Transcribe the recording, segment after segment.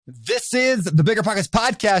This is the Bigger Pockets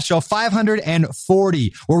Podcast, show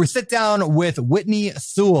 540, where we sit down with Whitney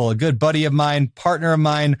Sewell, a good buddy of mine, partner of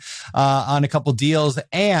mine, on a couple deals.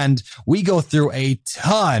 And we go through a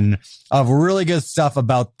ton of really good stuff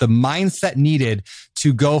about the mindset needed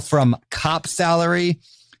to go from cop salary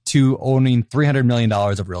to owning $300 million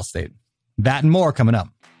of real estate. That and more coming up.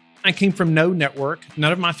 I came from no network.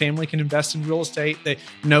 None of my family can invest in real estate.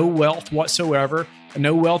 No wealth whatsoever,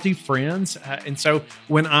 no wealthy friends. And so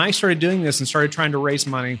when I started doing this and started trying to raise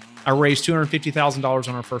money, I raised $250,000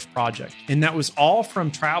 on our first project. And that was all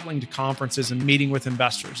from traveling to conferences and meeting with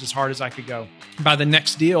investors as hard as I could go. By the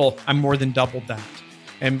next deal, I more than doubled that.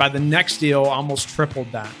 And by the next deal, almost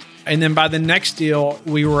tripled that. And then by the next deal,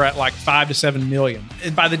 we were at like 5 to 7 million.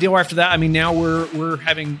 And by the deal after that, I mean, now we're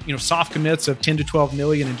having, soft commits of 10 to 12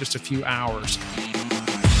 million in just a few hours.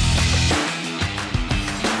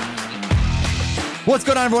 What's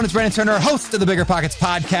going on, everyone? It's Brandon Turner, host of the Bigger Pockets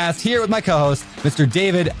Podcast, here with my co-host, Mr.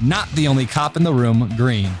 David, not the only cop in the room,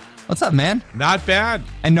 Green. What's up, man? Not bad.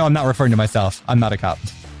 And no, I'm not referring to myself. I'm not a cop.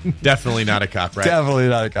 Definitely not a cop, right? Definitely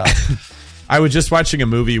not a cop. I was just watching a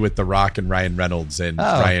movie with The Rock and Ryan Reynolds, and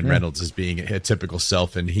Ryan Reynolds is being a typical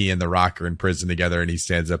self, and he and The Rock are in prison together, and he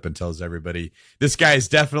stands up and tells everybody, this guy is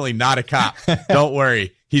definitely not a cop. Don't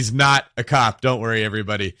worry. He's not a cop. Don't worry,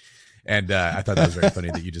 everybody. And I thought that was very funny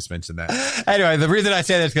that you just mentioned that. Anyway, the reason I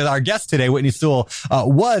say that is because our guest today, Whitney Sewell,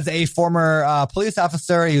 was a former police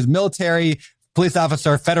officer. He was military, police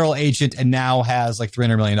officer, federal agent, and now has like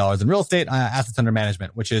 $300 million in real estate assets under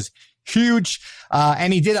management, which is huge.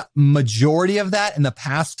 And he did a majority of that in the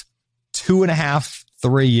past 2.5,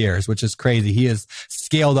 3 years, which is crazy. He has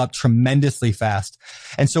scaled up tremendously fast.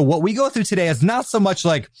 And so what we go through today is not so much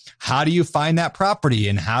like, how do you find that property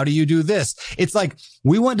and how do you do this? It's like,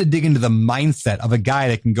 we want to dig into the mindset of a guy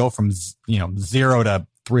that can go from, 0 to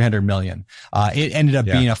 300 million. It ended up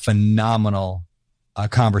being a phenomenal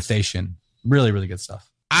conversation. Really, really good stuff.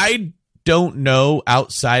 I don't know,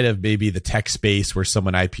 outside of maybe the tech space where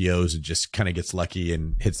someone IPOs and just kind of gets lucky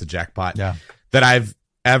and hits the jackpot, that I've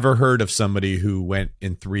ever heard of somebody who went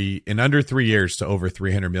in under 3 years to over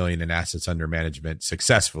 300 million in assets under management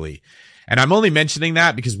successfully. And I'm only mentioning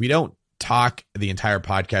that because we don't talk the entire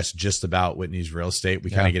podcast just about Whitney's real estate.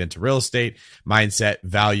 We kind of get into real estate, mindset,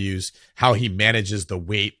 values, how he manages the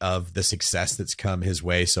weight of the success that's come his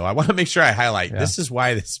way. So I want to make sure I highlight this is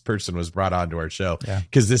why this person was brought onto our show,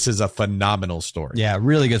 because this is a phenomenal story. Yeah,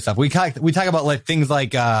 really good stuff. We talk about like things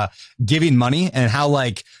like giving money and how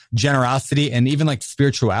like generosity and even like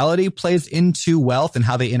spirituality plays into wealth and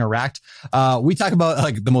how they interact. We talk about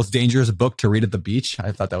like the most dangerous book to read at the beach.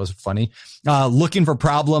 I thought that was funny. Looking for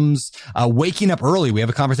problems, waking up early. We have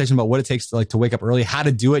a conversation about what it takes to wake up early, how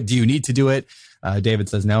to do it. Do you need to do it? David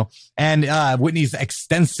says no. And Whitney's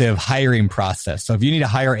extensive hiring process. So if you need to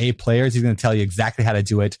hire A players, he's going to tell you exactly how to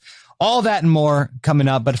do it. All that and more coming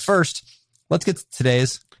up. But first, let's get to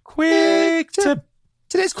today's quick tip.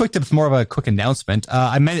 Today's quick tip is more of a quick announcement.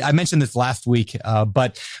 I mentioned this last week,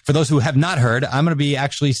 but for those who have not heard, I'm going to be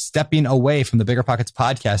actually stepping away from the Bigger Pockets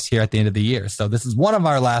Podcast here at the end of the year. So this is one of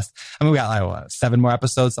our last. We got 7 more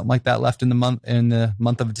episodes, something like that, left in the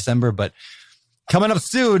month of December. But coming up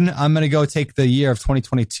soon, I'm going to go take the year of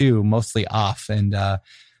 2022 mostly off and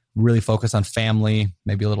really focus on family,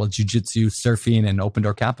 maybe a little jiu-jitsu, surfing, and open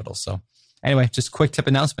door capital. So anyway, just quick tip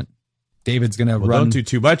announcement. David's going to run. Don't do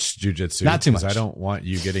too much jiu-jitsu. Not too much. I don't want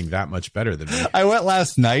you getting that much better than me. I went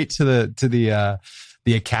last night to the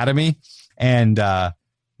academy, and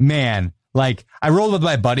man, like I rolled with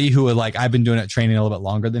my buddy who I've been doing it training a little bit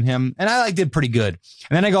longer than him, and I did pretty good.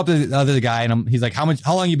 And then I go up to the other guy, and he's like, how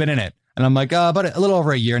long you been in it? And I'm like, about a little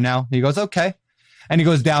over a year now. And he goes, okay. And he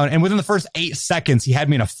goes down, and within the first 8 seconds, he had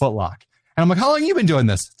me in a footlock. And I'm like, how long have you been doing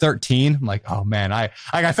this? 13. I'm like, oh man, I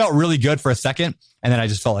felt really good for a second. And then I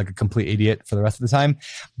just felt like a complete idiot for the rest of the time.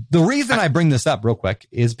 The reason I bring this up real quick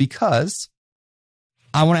is because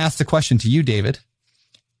I want to ask the question to you, David,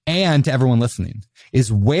 and to everyone listening,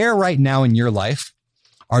 is where right now in your life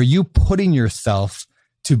are you putting yourself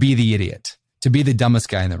to be the idiot, to be the dumbest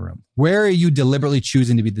guy in the room? Where are you deliberately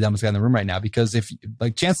choosing to be the dumbest guy in the room right now? Because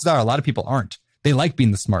chances are a lot of people aren't. They like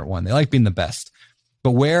being the smart one. They like being the best.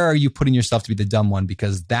 But where are you putting yourself to be the dumb one?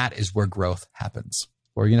 Because that is where growth happens.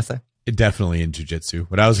 What were you going to say? Definitely in jiu-jitsu.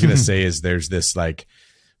 What I was going to say is there's this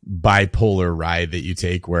bipolar ride that you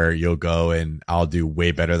take where you'll go and I'll do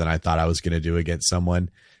way better than I thought I was going to do against someone.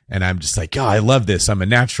 And I'm just like, oh, I love this. I'm a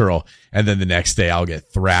natural. And then the next day I'll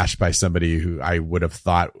get thrashed by somebody who I would have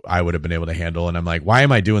thought I would have been able to handle. And I'm like, why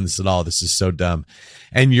am I doing this at all? This is so dumb.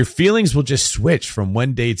 And your feelings will just switch from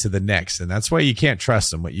one day to the next. And that's why you can't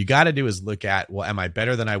trust them. What you got to do is look at, well, am I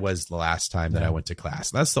better than I was the last time that I went to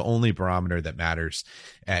class? And that's the only barometer that matters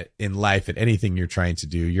in life, at anything you're trying to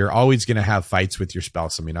do. You're always going to have fights with your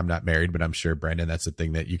spouse. I mean, I'm not married, but I'm sure, Brandon, that's a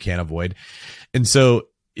thing that you can't avoid. And so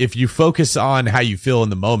if you focus on how you feel in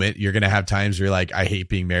the moment, you're going to have times where you're like, I hate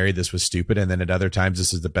being married. This was stupid. And then at other times,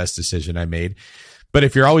 this is the best decision I made. But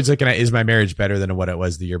if you're always looking at, is my marriage better than what it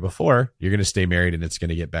was the year before? You're going to stay married and it's going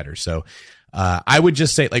to get better. So I would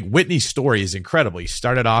just say, like, Whitney's story is incredible. He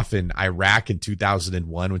started off in Iraq in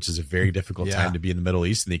 2001, which is a very difficult time to be in the Middle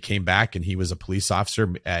East. And he came back and he was a police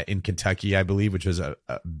officer in Kentucky, I believe, which was a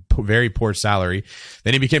very poor salary.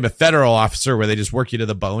 Then he became a federal officer where they just work you to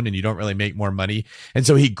the bone and you don't really make more money. And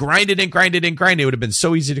so he grinded and grinded and grinded. It would have been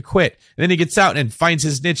so easy to quit. And then he gets out and finds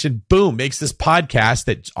his niche and boom, makes this podcast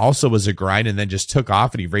that also was a grind and then just took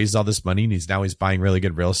off, and he raised all this money and he's buying really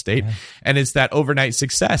good real estate. Yeah. And it's that overnight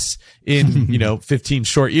success in 15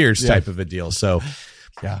 short years type of a deal. So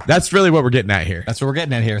that's really what we're getting at here. That's what we're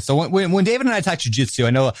getting at here. So when David and I talk jiu-jitsu, I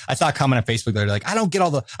know I saw a comment on Facebook there, like, I don't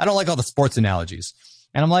like all the sports analogies.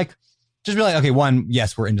 And I'm like, just really, okay, one,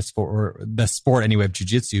 yes, we're into sport, or the sport anyway of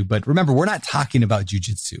jiu-jitsu, but remember, we're not talking about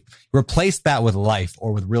jiu-jitsu. Replace that with life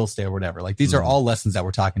or with real estate or whatever. Like, these are all lessons that we're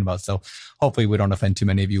talking about. So hopefully we don't offend too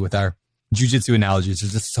many of you with our jiu-jitsu analogies.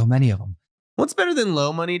 There's just so many of them. What's better than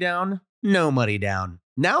low money down? No money down.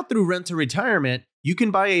 Now through Rent to Retirement, you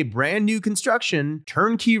can buy a brand new construction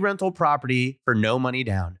turnkey rental property for no money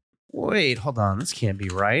down. Wait, hold on. This can't be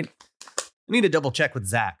right. I need to double check with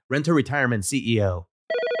Zach, Rent to Retirement CEO.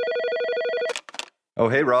 Oh,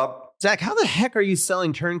 hey, Rob. Zach, how the heck are you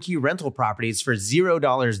selling turnkey rental properties for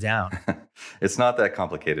 $0 down? It's not that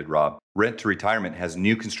complicated, Rob. Rent to Retirement has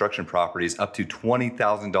new construction properties up to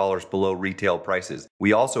 $20,000 below retail prices.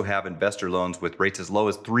 We also have investor loans with rates as low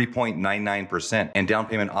as 3.99% and down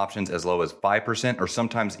payment options as low as 5% or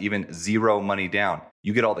sometimes even zero money down.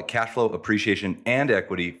 You get all the cash flow, appreciation, and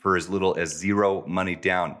equity for as little as zero money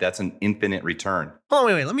down. That's an infinite return. Oh,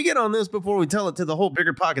 wait. Let me get on this before we tell it to the whole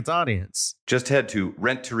Bigger Pockets audience. Just head to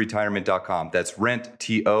renttoretirement.com. That's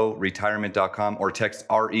renttoretirement.com, or text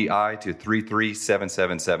REI to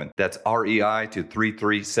 33777. That's REI to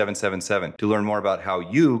 33777 to learn more about how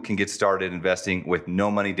you can get started investing with no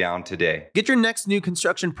money down today. Get your next new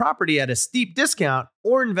construction property at a steep discount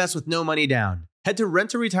or invest with no money down. Head to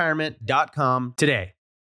renttoretirement.com today.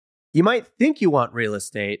 You might think you want real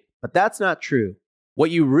estate, but that's not true. What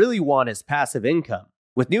you really want is passive income.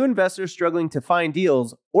 With new investors struggling to find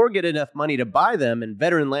deals or get enough money to buy them, and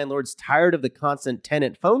veteran landlords tired of the constant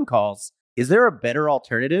tenant phone calls, is there a better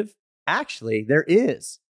alternative? Actually, there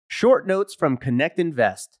is. Short notes from Connect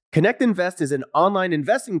Invest. Connect Invest is an online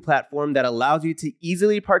investing platform that allows you to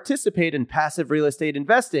easily participate in passive real estate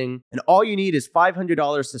investing, and all you need is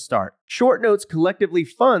 $500 to start. Short Notes collectively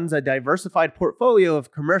funds a diversified portfolio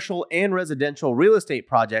of commercial and residential real estate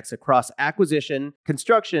projects across acquisition,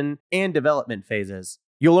 construction, and development phases.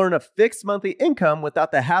 You'll earn a fixed monthly income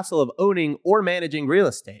without the hassle of owning or managing real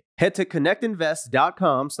estate. Head to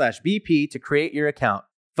connectinvest.com/BP to create your account.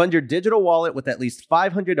 Fund your digital wallet with at least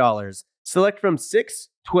 $500. Select from 6,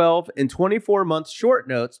 12, and 24-month short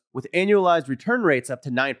notes with annualized return rates up to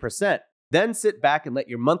 9%. Then sit back and let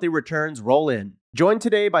your monthly returns roll in. Join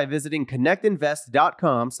today by visiting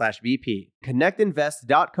connectinvest.com/BP.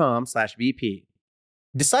 Connectinvest.com/BP.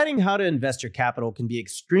 Deciding how to invest your capital can be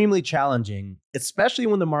extremely challenging, especially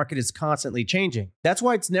when the market is constantly changing. That's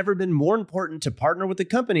why it's never been more important to partner with a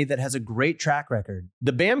company that has a great track record.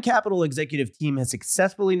 The BAM Capital executive team has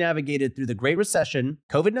successfully navigated through the Great Recession,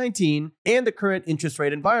 COVID-19, and the current interest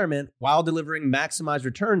rate environment while delivering maximized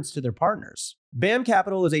returns to their partners. BAM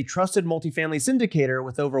Capital is a trusted multifamily syndicator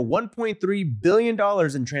with over $1.3 billion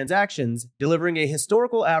in transactions, delivering a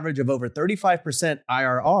historical average of over 35%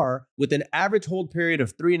 IRR with an average hold period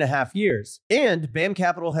of 3.5 years. And BAM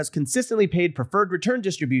Capital has consistently paid preferred return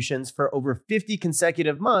distributions for over 50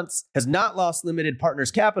 consecutive months, has not lost limited partners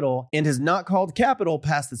capital, and has not called capital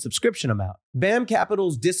past the subscription amount. BAM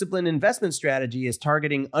Capital's disciplined investment strategy is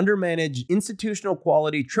targeting undermanaged institutional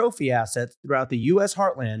quality trophy assets throughout the U.S.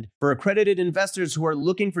 heartland for accredited investors who are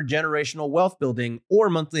looking for generational wealth building or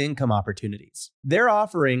monthly income opportunities. Their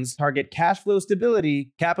offerings target cash flow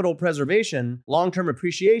stability, capital preservation, long-term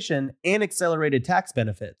appreciation, and accelerated tax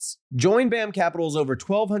benefits. Join BAM Capital's over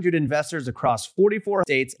 1,200 investors across 44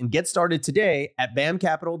 states and get started today at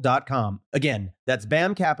bamcapital.com. Again, that's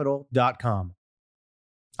bamcapital.com.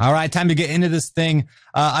 All right, time to get into this thing.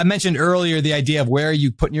 I mentioned earlier the idea of where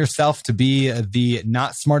you putting yourself to be the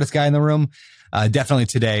not smartest guy in the room. Definitely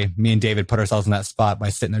today, me and David put ourselves in that spot by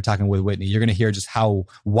sitting there talking with Whitney. You're going to hear just how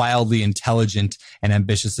wildly intelligent and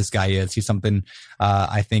ambitious this guy is. He's something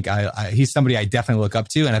I think he's somebody I definitely look up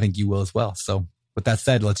to, and I think you will as well. So with that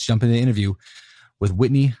said, let's jump into the interview with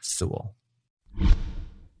Whitney Sewell.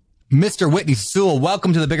 Mr. Whitney Sewell,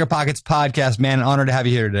 welcome to the Bigger Pockets podcast, man. An honor to have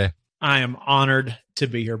you here today. I am honored to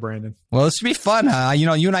be here, Brandon. Well, this should be fun. You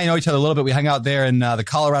and I know each other a little bit. We hung out there in the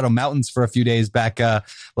Colorado mountains for a few days back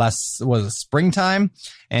springtime.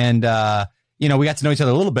 And, we got to know each other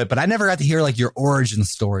a little bit, but I never got to hear like your origin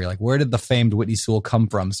story. Like, where did the famed Whitney Sewell come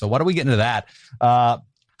from? So why don't we get into that?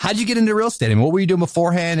 How'd you get into real estate? I mean, what were you doing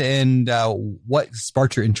beforehand, and what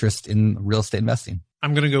sparked your interest in real estate investing?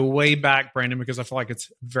 I'm going to go way back, Brandon, because I feel like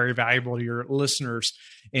it's very valuable to your listeners.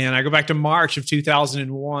 And I go back to March of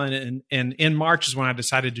 2001. And in March is when I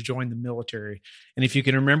decided to join the military. And if you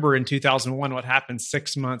can remember in 2001, what happened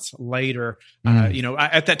 6 months later,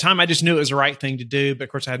 at that time, I just knew it was the right thing to do. But of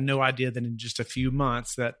course, I had no idea that in just a few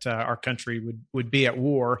months that our country would be at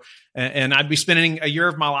war. And I'd be spending a year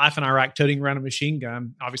of my life in Iraq toting around a machine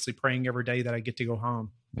gun, obviously praying every day that I get to go home.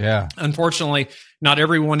 Yeah. Unfortunately, not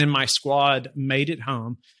everyone in my squad made it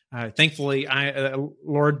home. Thankfully,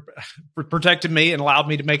 Lord protected me and allowed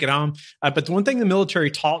me to make it home. But the one thing the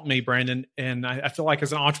military taught me, Brandon, and I feel like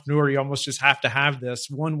as an entrepreneur, you almost just have to have this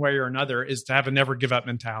one way or another, is to have a never give up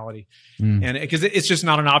mentality. And because it's just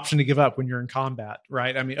not an option to give up when you're in combat,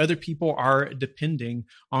 right? I mean, other people are depending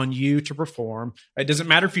on you to perform. It doesn't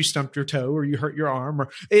matter if you stumped your toe or you hurt your arm, or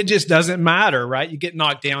it just doesn't matter, right? You get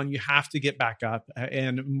knocked down, you have to get back up,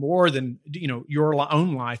 and more than, your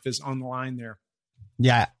own life is on the line there.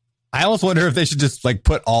 Yeah. I almost wonder if they should just like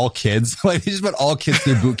put all kids, like they just put all kids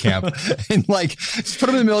through boot camp and like just put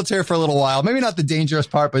them in the military for a little while. Maybe not the dangerous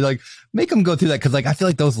part, but like make them go through that. Cause like, I feel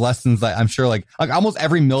like those lessons, like I'm sure like almost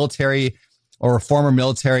every military or former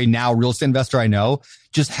military now real estate investor I know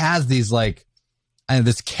just has these like, and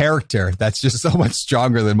this character that's just so much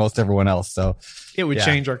stronger than most everyone else. So it would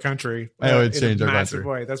change our country. It would change our massive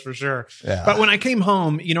country. Way, that's for sure. Yeah. But when I came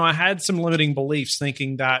home, I had some limiting beliefs,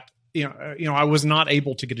 thinking that I was not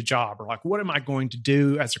able to get a job, or like, what am I going to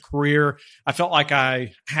do as a career? I felt like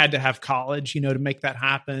I had to have college, to make that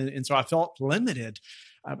happen. And so I felt limited.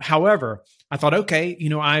 However, I thought, okay,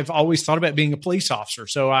 I've always thought about being a police officer.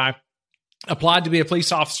 So I applied to be a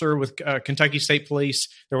police officer with Kentucky State Police.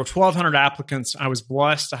 There were 1,200 applicants. I was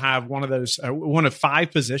blessed to have one of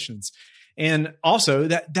 5 positions. And also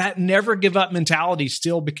that never give up mentality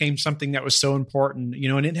still became something that was so important,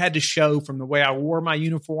 and it had to show from the way I wore my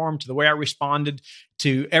uniform to the way I responded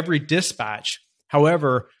to every dispatch.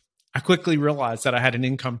 However, I quickly realized that I had an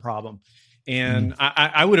income problem, and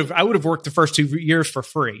I would have worked the first 2 years for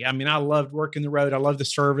free. I mean, I loved working the road. I loved the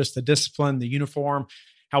service, the discipline, the uniform.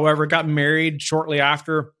 However, got married shortly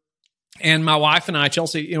after, and my wife and I,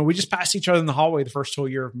 Chelsea, we just passed each other in the hallway the first whole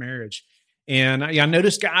year of marriage. And I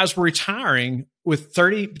noticed guys were retiring with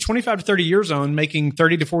 25 to 30 years on, making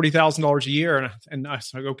 $30,000 to $40,000 a year. And I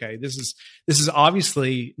was like, okay, this is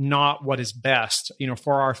obviously not what is best,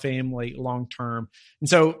 for our family long term. And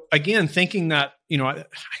so again, thinking that, I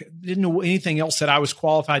didn't know anything else that I was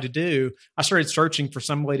qualified to do, I started searching for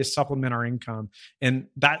some way to supplement our income. And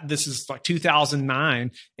this is like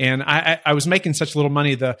 2009. And I was making such little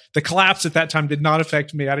money. The collapse at that time did not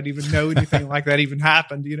affect me. I didn't even know anything like that even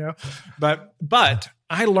happened, but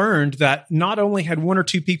I learned that not only had 1 or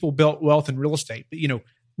 2 people built wealth in real estate, but,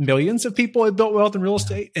 millions of people had built wealth in real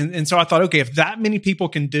estate. And so I thought, okay, if that many people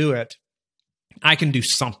can do it, I can do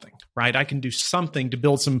something, right? I can do something to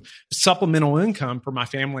build some supplemental income for my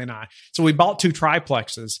family and I. So we bought 2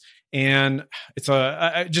 triplexes, and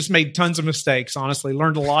I just made tons of mistakes, honestly,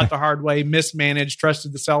 learned a lot the hard way, mismanaged,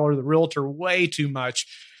 trusted the seller, the realtor way too much,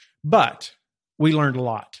 but we learned a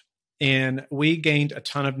lot. And we gained a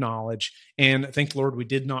ton of knowledge. And thank the Lord, we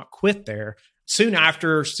did not quit there. Soon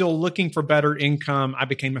after, still looking for better income, I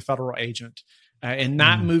became a federal agent. And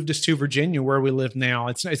that moved us to Virginia, where we live now.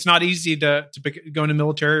 It's not easy to go into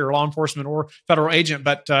military or law enforcement or federal agent,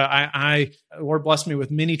 but Lord blessed me with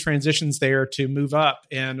many transitions there to move up.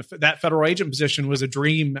 And that federal agent position was a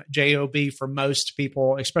dream job for most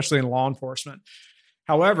people, especially in law enforcement.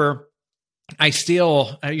 However, I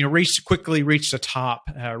still, quickly reached the top,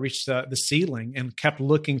 reached the ceiling, and kept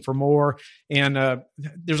looking for more. And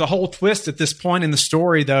there's a whole twist at this point in the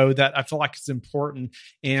story, though, that I feel like is important.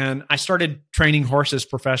 And I started training horses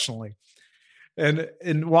professionally.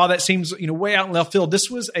 And while that seems, way out in left field, this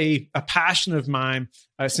was a passion of mine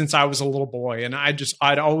since I was a little boy. And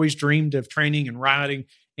I'd always dreamed of training and riding.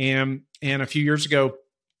 And a few years ago,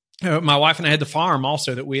 my wife and I had the farm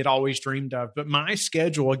also that we had always dreamed of. But my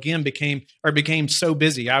schedule again became so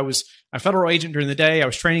busy. I was a federal agent during the day. I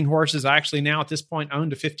was training horses. I actually now at this point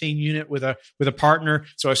owned a 15 unit with a partner.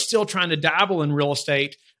 So I was still trying to dabble in real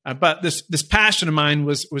estate. But this passion of mine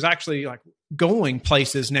was actually like going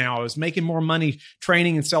places now. I was making more money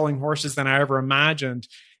training and selling horses than I ever imagined.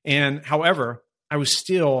 And however, I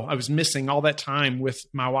was missing all that time with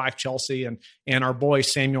my wife, Chelsea, and our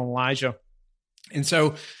boys, Samuel and Elijah. And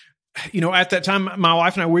so, at that time, my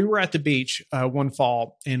wife and I, we were at the beach one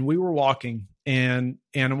fall, and we were walking, and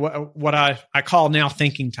what I call now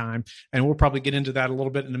thinking time, and we'll probably get into that a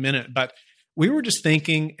little bit in a minute, but we were just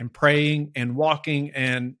thinking and praying and walking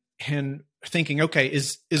and thinking, okay,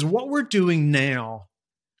 is what we're doing now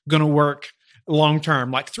going to work long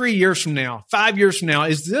term? Like 3 years from now, 5 years from now,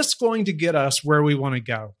 is this going to get us where we want to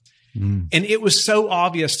go? And it was so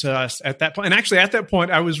obvious to us at that point. And actually, at that point,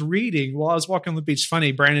 I was reading while I was walking on the beach.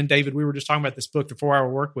 Funny, Brandon, David, we were just talking about this book, The 4 Hour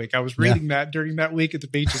Work Week. I was reading that during that week at the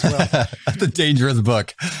beach as well. That's a dangerous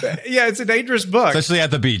book. Yeah, it's a dangerous book. Especially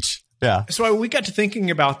at the beach. Yeah. So we got to thinking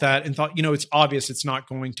about that and thought, it's obvious it's not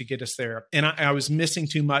going to get us there. And I was missing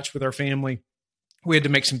too much with our family. We had to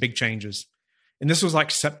make some big changes. And this was like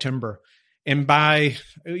September. And by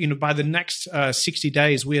the next 60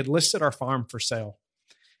 days, we had listed our farm for sale.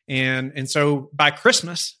 And so by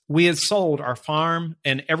Christmas, we had sold our farm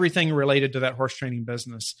and everything related to that horse training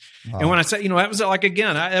business. Wow. And when I said, that was like,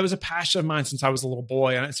 again, that was a passion of mine since I was a little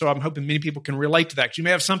boy. And so I'm hoping many people can relate to that. 'Cause you may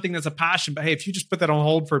have something that's a passion, but hey, if you just put that on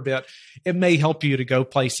hold for a bit, it may help you to go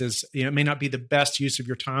places. It may not be the best use of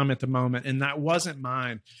your time at the moment. And that wasn't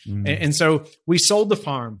mine. And so we sold the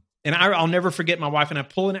farm. And I'll never forget my wife and I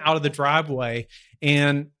pulling out of the driveway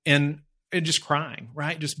and just crying,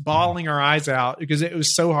 right? Just bawling our eyes out because it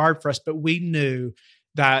was so hard for us. But we knew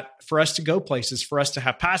that for us to go places, for us to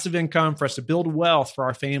have passive income, for us to build wealth for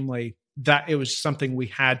our family, that it was something we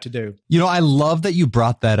had to do. I love that you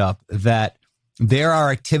brought that up, that there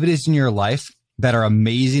are activities in your life that are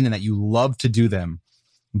amazing and that you love to do them,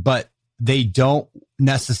 but they don't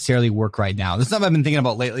necessarily work right now. This is something I've been thinking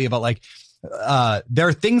about lately about like, there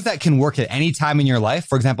are things that can work at any time in your life.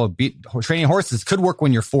 For example, training horses could work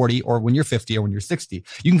when you're 40 or when you're 50 or when you're 60.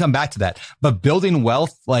 You can come back to that. But building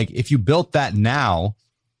wealth, like if you built that now,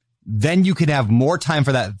 then you could have more time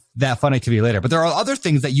for that fun activity later. But there are other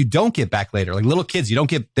things that you don't get back later. Like little kids, you don't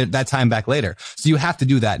get that time back later. So you have to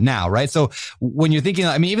do that now, right? So when you're thinking,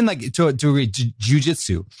 even like to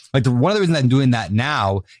jujitsu, like one of the reasons I'm doing that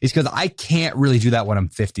now is because I can't really do that when I'm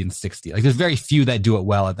 50 and 60. Like there's very few that do it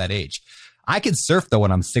well at that age. I can surf though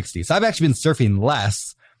when I'm 60. So I've actually been surfing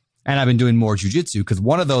less and I've been doing more jujitsu because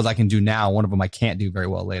one of those I can do now. One of them I can't do very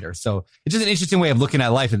well later. So it's just an interesting way of looking at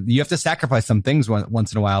life. You have to sacrifice some things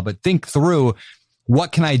once in a while, but think through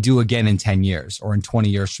what can I do again in 10 years or in 20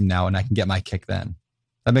 years from now and I can get my kick then.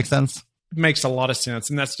 That makes sense? It makes a lot of sense.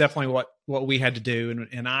 And that's definitely what we had to do.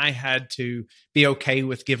 And I had to be okay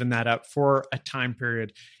with giving that up for a time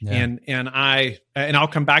period. Yeah. And I'll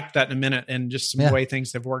come back to that in a minute and just some way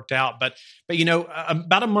things have worked out. But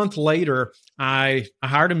about a month later, I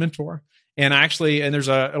hired a mentor. And there's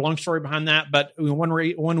a long story behind that, but one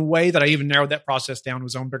way that I even narrowed that process down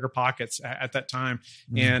was Own Bigger Pockets at that time.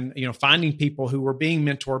 And, finding people who were being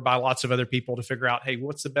mentored by lots of other people to figure out, hey,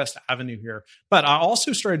 what's the best avenue here? But I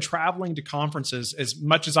also started traveling to conferences as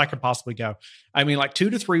much as I could possibly go. I mean, like 2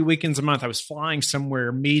 to 3 weekends a month, I was flying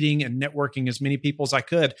somewhere, meeting and networking as many people as I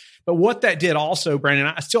could. But what that did also, Brandon,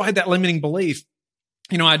 I still had that limiting belief.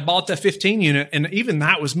 I'd bought the 15 unit and even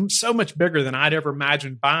that was so much bigger than I'd ever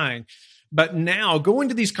imagined buying. But now going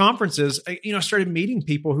to these conferences, I started meeting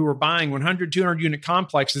people who were buying 100, 200 unit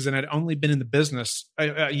complexes and had only been in the business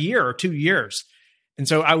a year or 2 years. And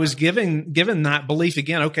so I was given that belief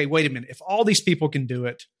again, okay, wait a minute. If all these people can do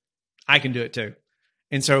it, I can do it too.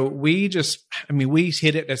 And so we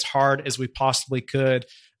hit it as hard as we possibly could.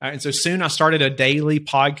 And so soon I started a daily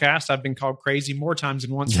podcast. I've been called crazy more times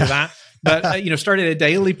than once for that, but started a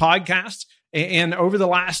daily podcast. And over the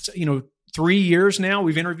last, 3 years now,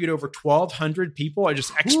 we've interviewed over 1,200 people,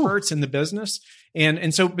 just experts in the business.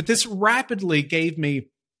 But this rapidly gave me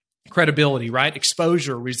credibility, right?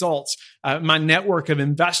 Exposure, results. My network of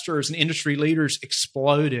investors and industry leaders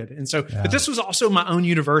exploded. But this was also my own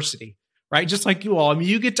university, right? Just like you all.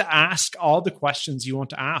 You get to ask all the questions you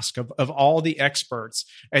want to ask of all the experts.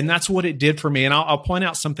 And that's what it did for me. And I'll point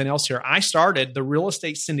out something else here. I started the real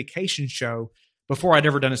estate syndication show before I'd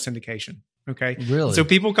ever done a syndication. Okay. Really? So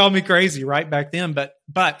people called me crazy right back then, but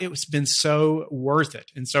it's been so worth it.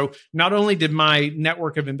 And so not only did my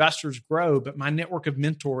network of investors grow, but my network of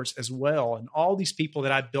mentors as well. And all these people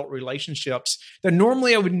that I built relationships that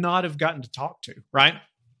normally I would not have gotten to talk to, right?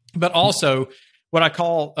 but also what I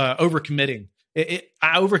call overcommitting. I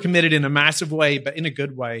overcommitted in a massive way, but in a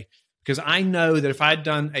good way, because I know that if I'd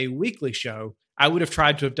done a weekly show, I would have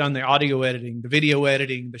tried to have done the audio editing, the video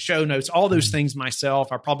editing, the show notes, all those things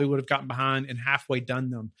myself. I probably would have gotten behind and halfway done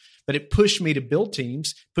them. But it pushed me to build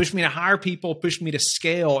teams, pushed me to hire people, pushed me to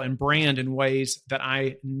scale and brand in ways that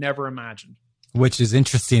I never imagined. Which is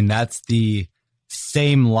interesting. That's the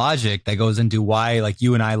same logic that goes into why like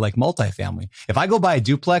you and I like multifamily. If I go buy a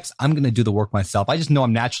duplex, I'm going to do the work myself. I just know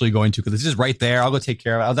I'm naturally going to, because it's just right there. I'll go take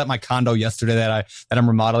care of it. I was at my condo yesterday that I'm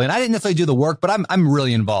remodeling. I didn't necessarily do the work, but I'm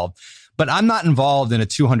really involved. But I'm not involved in a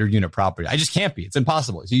 200 unit property. I just can't be. It's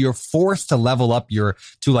impossible. So you're forced to level up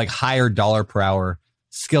to like higher dollar per hour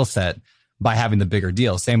skill set by having the bigger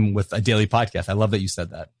deal. Same with a daily podcast. I love that you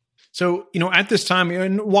said that. So, at this time,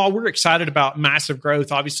 and while we're excited about massive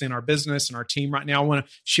growth, obviously in our business and our team right now, I want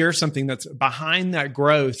to share something that's behind that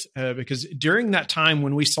growth, because during that time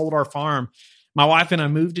when we sold our farm, my wife and I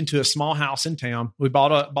moved into a small house in town. We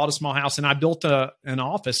bought a small house, and I built an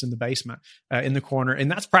office in the basement in the corner. And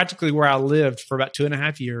that's practically where I lived for about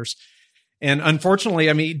 2.5 years. And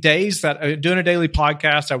unfortunately, days that doing a daily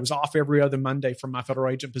podcast, I was off every other Monday from my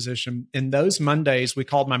federal agent position. And those Mondays we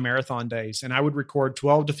called my marathon days, and I would record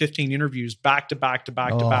 12 to 15 interviews back to back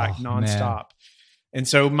nonstop. Man. And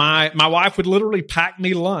so my wife would literally pack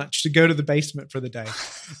me lunch to go to the basement for the day.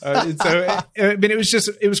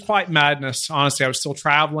 It was quite madness. Honestly, I was still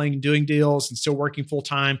traveling, doing deals, and still working full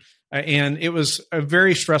time. And it was a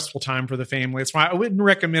very stressful time for the family. That's why I wouldn't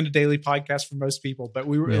recommend a daily podcast for most people, but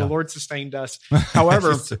the Lord sustained us.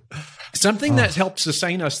 However, something that helped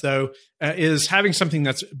sustain us though, is having something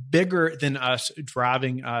that's bigger than us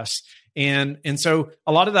driving us. And so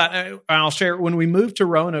a lot of that, I'll share, when we moved to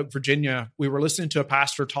Roanoke, Virginia, we were listening to a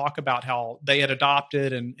pastor talk about how they had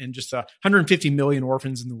adopted and just 150 million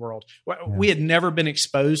orphans in the world. We had never been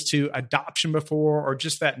exposed to adoption before, or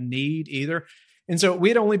just that need either. And so we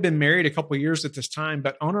had only been married a couple of years at this time,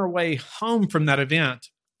 but on our way home from that event,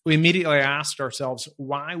 we immediately asked ourselves,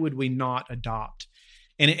 why would we not adopt?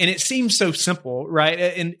 And it seems so simple,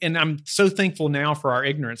 right? And I'm so thankful now for our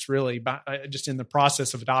ignorance, really, just in the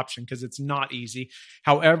process of adoption, because it's not easy.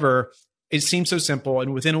 However, it seems so simple.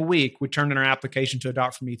 And within a week, we turned in our application to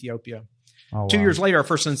adopt from Ethiopia. Oh, wow. 2 years later, our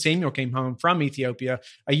first son, Samuel, came home from Ethiopia.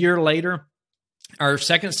 A year later, our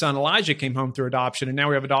second son, Elijah, came home through adoption. And now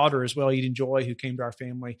we have a daughter as well, Eden Joy, who came to our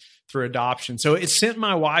family through adoption. So it sent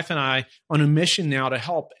my wife and I on a mission now to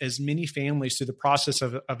help as many families through the process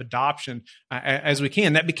of adoption as we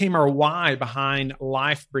can. That became our why behind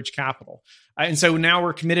LifeBridge Capital. And so now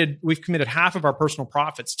we've committed half of our personal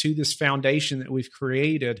profits to this foundation that we've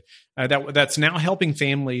created that's now helping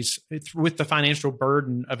families with the financial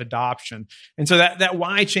burden of adoption. And so that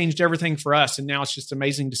why changed everything for us. And now it's just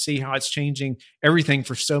amazing to see how it's changing everything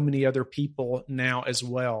for so many other people now as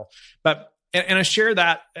well. And I share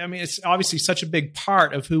that. It's obviously such a big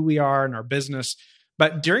part of who we are in our business.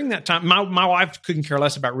 But during that time, my wife couldn't care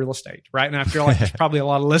less about real estate, right? And I feel like there's probably a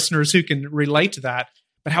lot of listeners who can relate to that.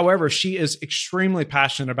 But however, she is extremely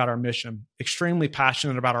passionate about our mission, extremely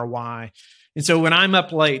passionate about our why. And so when I'm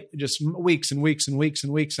up late, just weeks and weeks and weeks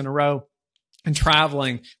and weeks in a row, and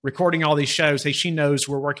traveling, recording all these shows, hey, she knows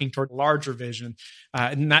we're working toward a larger vision.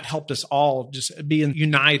 And that helped us all just be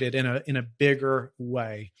united in a bigger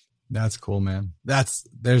way. That's cool, man.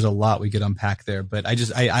 There's a lot we could unpack there, but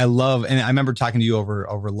I love, and I remember talking to you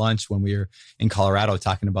over lunch when we were in Colorado,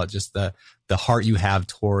 talking about just the heart you have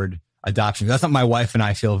toward adoption. That's something my wife and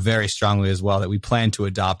I feel very strongly as well, that we plan to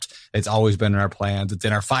adopt. It's always been in our plans. It's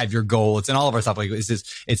in our 5-year goal. It's in all of our stuff. Like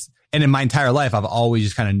and in my entire life, I've always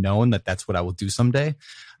just kind of known that that's what I will do someday.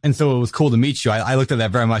 And so it was cool to meet you. I looked at that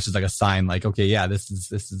very much as like a sign, like, okay, yeah, this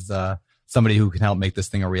is somebody who can help make this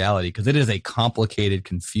thing a reality, because it is a complicated,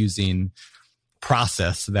 confusing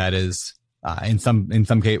process that is in some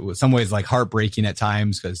ways like heartbreaking at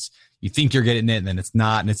times, because you think you're getting it and then it's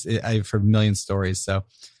not. And I've heard a million stories. So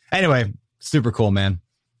anyway, super cool, man.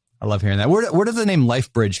 I love hearing that. Where does the name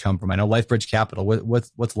LifeBridge come from? I know LifeBridge Capital.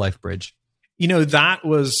 What's LifeBridge? That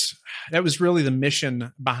was really the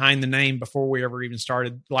mission behind the name before we ever even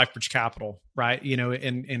started LifeBridge Capital, right?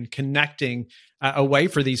 And connecting a way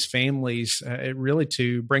for these families really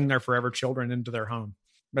to bring their forever children into their home.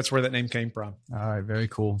 That's where that name came from. All right, very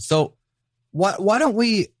cool. So why don't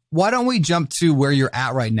we jump to where you're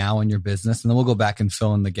at right now in your business, and then we'll go back and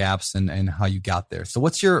fill in the gaps and how you got there. So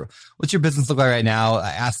what's your business look like right now?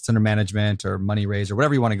 Assets under management or money raised or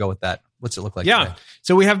whatever you want to go with that. What's it look like? Yeah. Today?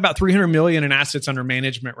 So we have about 300 million in assets under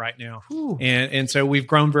management right now. And so we've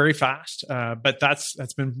grown very fast. But that's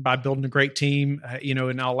been by building a great team,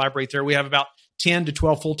 and I'll elaborate there. We have about 10 to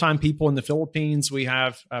 12 full-time people in the Philippines. We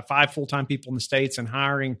have 5 full-time people in the States and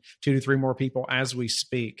hiring 2 to 3 more people as we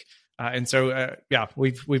speak. And so,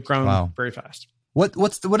 we've grown very fast. What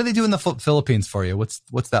do they do in the Philippines for you?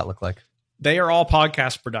 What's that look like? They are all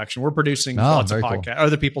podcast production. We're producing lots of podcasts, cool.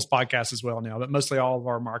 other people's podcasts as well now, but mostly all of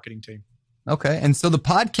our marketing team. Okay. And so the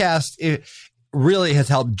podcast, it really has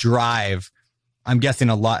helped drive, I'm guessing,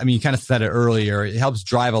 a lot. I mean, you kind of said it earlier. It helps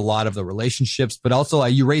drive a lot of the relationships, but also are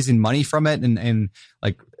you raising money from it? And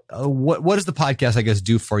like, what does the podcast, I guess,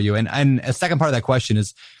 do for you? And a second part of that question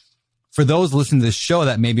is, for those listening to this show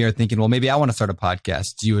that maybe are thinking, well, maybe I want to start a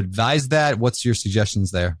podcast. Do you advise that? What's your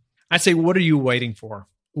suggestions there? I'd say, what are you waiting for?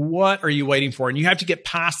 What are you waiting for? And you have to get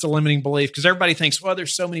past the limiting belief, because everybody thinks, well,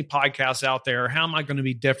 there's so many podcasts out there. How am I going to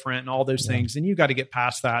be different and all those things? And you got to get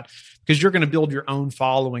past that, because you're going to build your own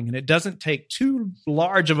following. And it doesn't take too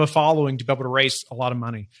large of a following to be able to raise a lot of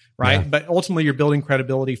money, right? Yeah. But ultimately, you're building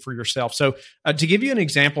credibility for yourself. So to give you an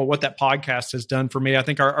example of what that podcast has done for me, I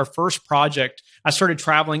think our first project, I started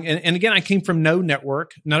traveling. And again, I came from no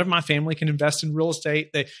network. None of my family can invest in real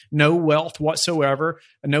estate. No wealth whatsoever,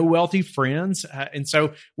 no wealthy friends. And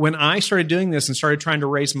so when I started doing this and started trying to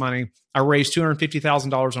raise money, I raised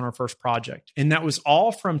 $250,000 on our first project. And that was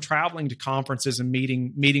all from traveling to conferences and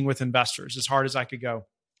meeting with investors as hard as I could go.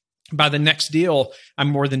 By the next deal, I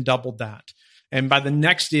more than doubled that. And by the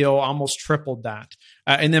next deal, almost tripled that.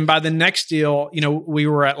 And then by the next deal, we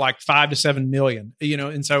were at like 5 to 7 million,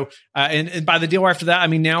 and so, and by the deal after that, I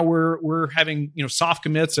mean, now we're having, soft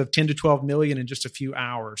commits of 10 to 12 million in just a few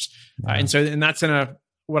hours. Wow. And that's in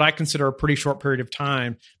what I consider a pretty short period of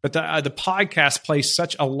time. But the podcast plays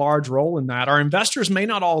such a large role in that. Our investors may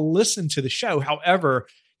not all listen to the show. However,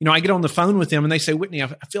 I get on the phone with them and they say, Whitney, I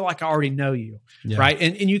feel like I already know you, right?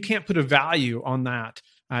 And you can't put a value on that.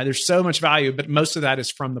 There's so much value, but most of that is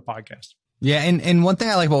from the podcast. Yeah. And one thing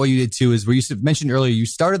I like about what you did too is where you mentioned earlier, you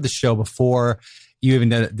started the show before you even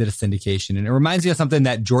did a syndication. And it reminds me of something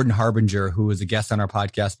that Jordan Harbinger, who was a guest on our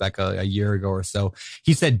podcast back a year ago or so,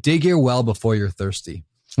 he said, dig your well before you're thirsty.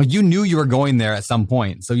 Like, you knew you were going there at some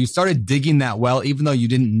point. So you started digging that well, even though you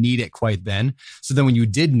didn't need it quite then. So then when you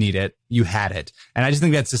did need it, you had it. And I just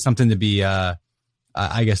think that's just something to be, I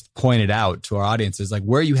guess, pointed out to our audiences. Like,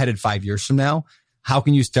 where are you headed 5 years from now? How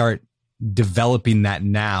can you start developing that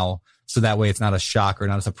now, so that way it's not a shock or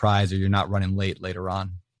not a surprise, or you're not running late later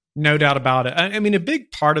on? No doubt about it. I mean, a big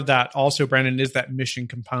part of that also, Brandon, is that mission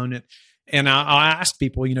component. And I'll ask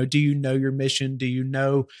people, do you know your mission? Do you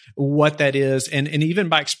know what that is? And even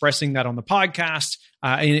by expressing that on the podcast,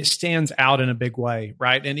 and it stands out in a big way,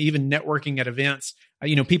 right? And even networking at events,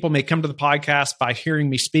 people may come to the podcast by hearing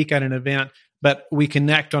me speak at an event, but we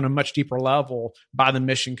connect on a much deeper level by the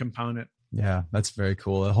mission component. Yeah, that's very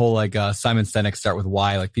cool. The whole Simon Sinek, start with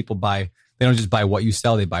why. Like, people they don't just buy what you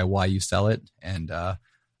sell, they buy why you sell it. And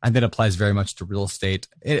that applies very much to real estate.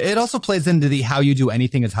 It also plays into the how you do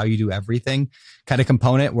anything is how you do everything kind of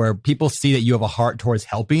component, where people see that you have a heart towards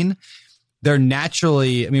helping. They're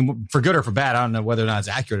naturally, I mean, for good or for bad, I don't know whether or not it's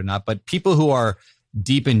accurate or not, but people who are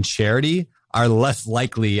deep in charity are less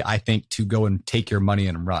likely, I think, to go and take your money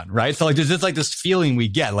and run, right? So there's just this feeling we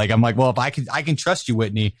get. Like, I'm like, well, if I can trust you,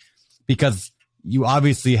 Whitney, because you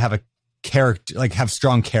obviously have a character, have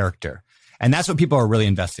strong character. And that's what people are really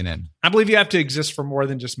investing in. I believe you have to exist for more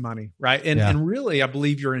than just money, right? And really, I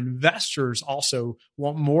believe your investors also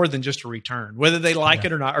want more than just a return, whether they like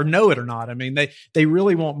it or not, or know it or not. I mean, they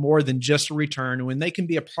really want more than just a return. And when they can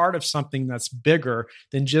be a part of something that's bigger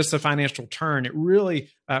than just a financial return, it really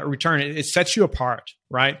it sets you apart,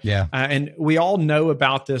 right? Yeah. And we all know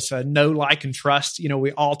about this know, like, and trust.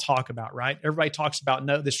 We all talk about, right? Everybody talks about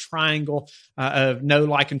this triangle of know,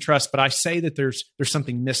 like, and trust. But I say that there's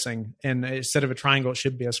something missing, and instead of a triangle, it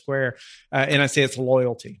should be a square. And I say it's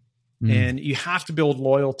loyalty. And you have to build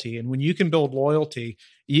loyalty. And when you can build loyalty,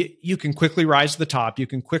 you can quickly rise to the top. You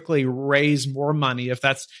can quickly raise more money if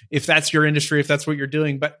that's your industry, if that's what you're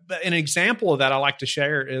doing. But an example of that I like to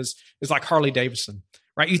share is like Harley Davidson.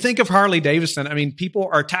 Right. You think of Harley Davidson. I mean, people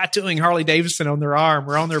are tattooing Harley Davidson on their arm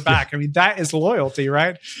or on their back. I mean, that is loyalty,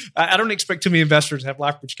 right? I don't expect too many investors to have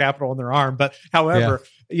LifeBridge Capital on their arm, but however,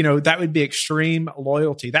 that would be extreme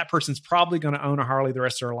loyalty. That person's probably going to own a Harley the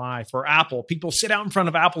rest of their life. Or Apple, people sit out in front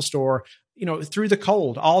of Apple Store, through the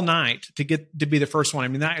cold all night to get to be the first one. I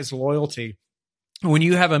mean, that is loyalty. When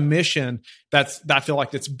you have a mission I feel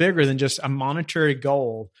like that's bigger than just a monetary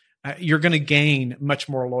goal, you're going to gain much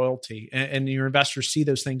more loyalty, and your investors see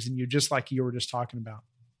those things in you, just like you were just talking about.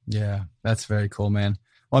 Yeah, that's very cool, man.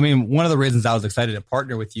 Well, I mean, one of the reasons I was excited to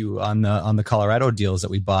partner with you on the Colorado deals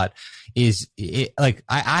that we bought is I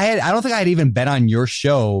don't think I had even been on your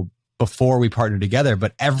show before we partnered together.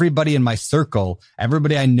 But everybody in my circle,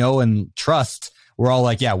 everybody I know and trust, we're all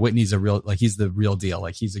like, yeah, Whitney's he's the real deal.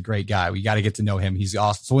 Like, he's a great guy. We got to get to know him. He's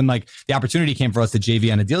awesome. So when like the opportunity came for us to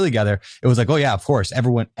JV on a deal together, it was like, oh yeah, of course.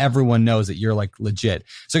 Everyone knows that you're like legit.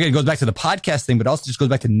 So again, it goes back to the podcast thing, but also just goes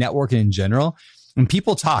back to networking in general. And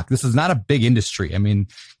people talk. This is not a big industry. I mean,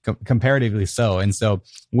 comparatively so. And so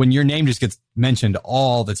when your name just gets mentioned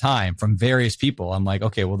all the time from various people, I'm like,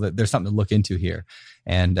 okay, well, there's something to look into here.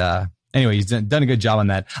 And anyway, he's done a good job on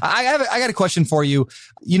that. I got a question for you.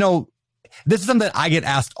 You know, this is something that I get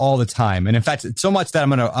asked all the time. And in fact, it's so much that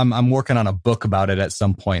I'm working on a book about it at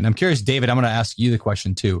some point. And I'm curious, David, I'm going to ask you the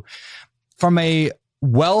question too. From a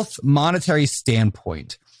wealth monetary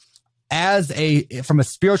standpoint, from a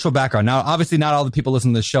spiritual background. Now, obviously not all the people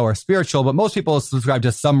listening to the show are spiritual, but most people subscribe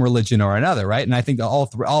to some religion or another, right? And I think that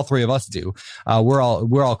all three of us do. We're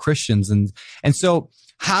all Christians. And so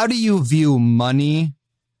how do you view money,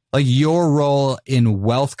 like your role in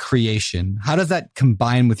wealth creation? How does that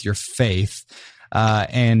combine with your faith?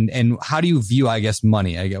 And how do you view, I guess,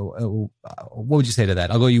 money? What would you say to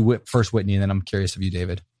that? I'll go first, Whitney, and then I'm curious of you,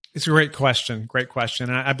 David. It's a great question. Great question.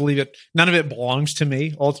 And I believe none of it belongs to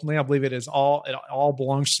me. Ultimately, I believe it all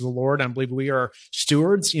belongs to the Lord. I believe we are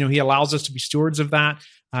stewards. You know, he allows us to be stewards of that.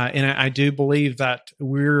 And I do believe that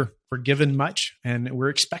we're given much and we're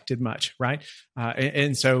expected much, right?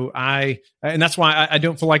 And that's why I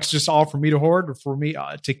don't feel like it's just all for me to hoard or for me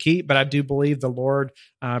to keep, but I do believe the Lord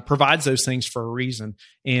provides those things for a reason.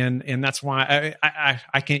 And that's why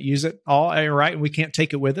I can't use it all, right? And we can't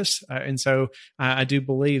take it with us. And so I do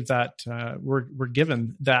believe that we're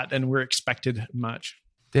given that and we're expected much.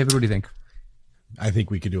 David, what do you think? I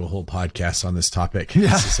think we could do a whole podcast on this topic.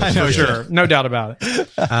 Yeah, I know, sure. No doubt about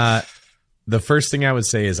it. The first thing I would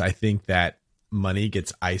say is I think that money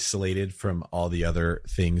gets isolated from all the other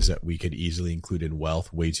things that we could easily include in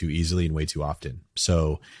wealth way too easily and way too often.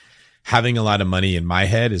 So having a lot of money in my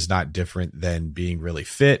head is not different than being really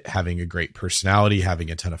fit, having a great personality, having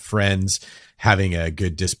a ton of friends, having a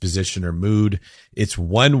good disposition or mood. It's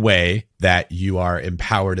one way that you are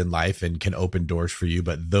empowered in life and can open doors for you.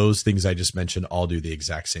 But those things I just mentioned all do the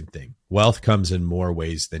exact same thing. Wealth comes in more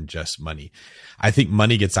ways than just money. I think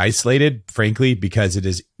money gets isolated, frankly, because it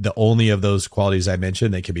is the only of those qualities I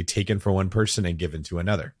mentioned that can be taken from one person and given to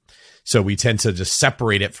another. So we tend to just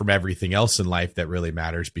separate it from everything else in life that really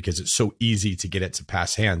matters because it's so easy to get it to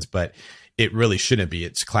pass hands, but it really shouldn't be.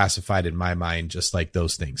 It's classified in my mind just like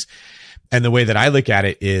those things. And the way that I look at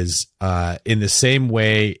it is in the same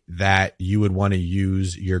way that you would want to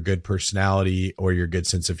use your good personality or your good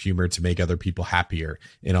sense of humor to make other people happier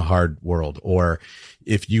in a hard world. Or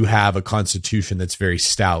if you have a constitution that's very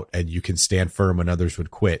stout and you can stand firm when others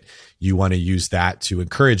would quit, you want to use that to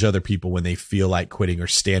encourage other people when they feel like quitting or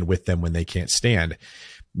stand with them when they can't stand.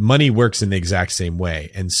 Money works in the exact same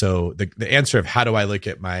way. And so the answer of how do I look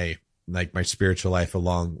at my spiritual life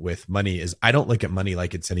along with money is I don't look at money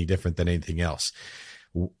like it's any different than anything else.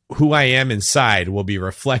 Who I am inside will be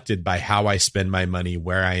reflected by how I spend my money,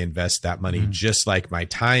 where I invest that money, just like my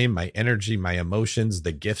time, my energy, my emotions,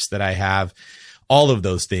 the gifts that I have. All of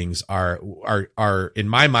those things are in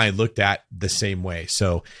my mind looked at the same way.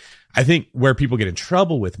 So I think where people get in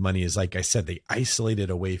trouble with money is, like I said, they isolate it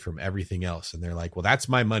away from everything else. And they're like, well, that's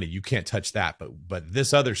my money. You can't touch that. But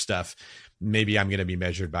this other stuff, maybe I'm going to be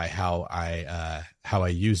measured by how I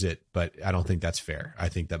use it. But I don't think that's fair. I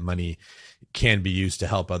think that money can be used to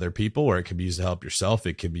help other people, or it can be used to help yourself.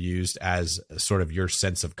 It can be used as sort of your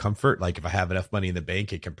sense of comfort. Like if I have enough money in the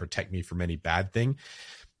bank, it can protect me from any bad thing.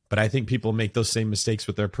 But I think people make those same mistakes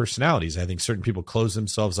with their personalities. I think certain people close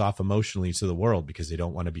themselves off emotionally to the world because they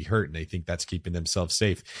don't want to be hurt, and they think that's keeping themselves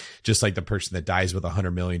safe. Just like the person that dies with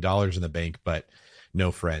 $100 million in the bank, but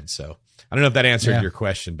no friends. So I don't know if that answered your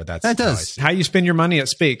question, but that does. How you spend your money, it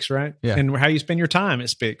speaks, right? Yeah. And how you spend your time, it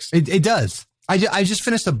speaks. It does. I just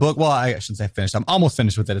finished a book. Well, I shouldn't say finished. I'm almost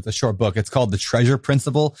finished with it. It's a short book. It's called The Treasure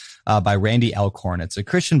Principle by Randy Alcorn. It's a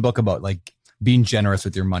Christian book about like being generous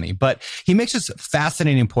with your money. But he makes this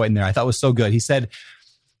fascinating point in there I thought was so good. He said,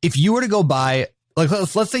 if you were to go buy, like,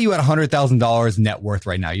 let's say you had $100,000 net worth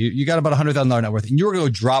right now. You got about $100,000 net worth, and you were going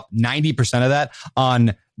to drop 90% of that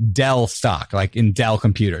on Dell stock, like in Dell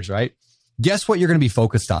computers, right? Guess what you're going to be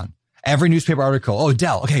focused on? Every newspaper article. Oh,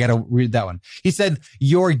 Dell. Okay, I got to read that one. He said,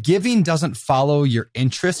 your giving doesn't follow your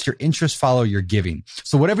interests. Your interests follow your giving.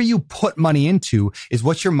 So whatever you put money into is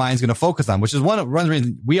what your mind's going to focus on, which is one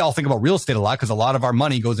reason we all think about real estate a lot, because a lot of our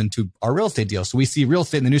money goes into our real estate deals. So we see real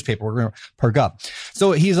estate in the newspaper, we're going to perk up.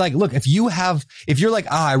 So he's like, look, if you're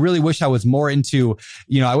like, I really wish I was more into,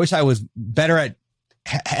 I wish I was better at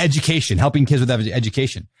education, helping kids with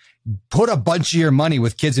education. Put a bunch of your money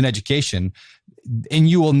with kids in education, and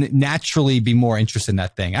you will naturally be more interested in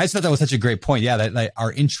that thing. I just thought that was such a great point. Yeah, that like,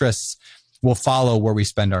 our interests will follow where we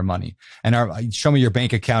spend our money. And show me your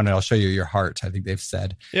bank account and I'll show you your heart, I think they've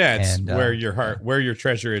said. Yeah, it's where your heart, where your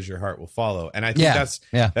treasure is, your heart will follow. And I think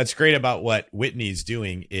that's great about what Whitney's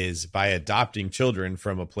doing, is by adopting children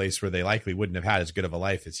from a place where they likely wouldn't have had as good of a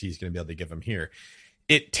life as he's going to be able to give them here.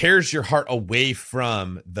 It tears your heart away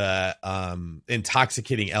from the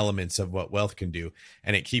intoxicating elements of what wealth can do,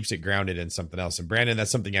 and it keeps it grounded in something else. And Brandon,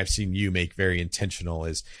 that's something I've seen you make very intentional,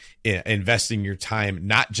 is investing your time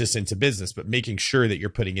not just into business, but making sure that you're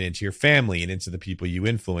putting it into your family and into the people you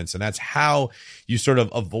influence. And that's how you sort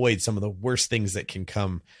of avoid some of the worst things that can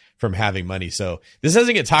come from having money. So this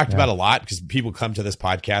doesn't get talked about a lot because people come to this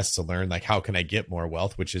podcast to learn, like, how can I get more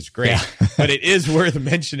wealth, which is great. But it is worth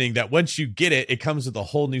mentioning that once you get it, it comes with a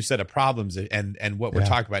whole new set of problems. And what we're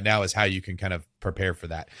talking about now is how you can kind of prepare for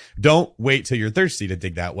that. Don't wait till you're thirsty to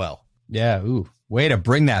dig that well. Yeah. Ooh, way to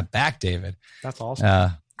bring that back, David. That's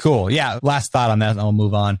awesome. Cool. Yeah. Last thought on that, and I'll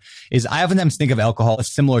move on, is I oftentimes think of alcohol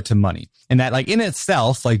as similar to money, and that, like, in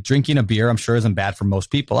itself, like drinking a beer, I'm sure isn't bad for most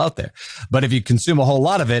people out there. But if you consume a whole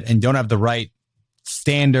lot of it and don't have the right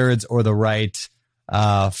standards or the right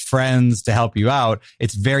friends to help you out,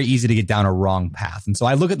 it's very easy to get down a wrong path. And so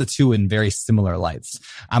I look at the two in very similar lights.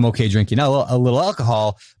 I'm okay drinking a little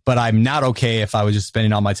alcohol, but I'm not okay if I was just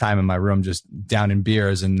spending all my time in my room just down in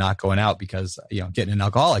beers and not going out because, getting an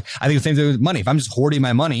alcoholic. I think the same thing with money. If I'm just hoarding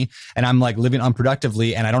my money and I'm like living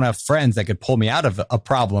unproductively and I don't have friends that could pull me out of a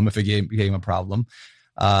problem if it became a problem.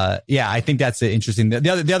 I think that's interesting.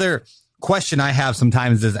 The other question I have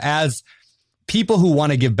sometimes is, as people who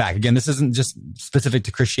want to give back, again, this isn't just specific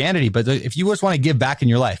to Christianity, but if you just want to give back in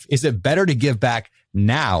your life, is it better to give back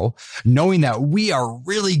now, knowing that we are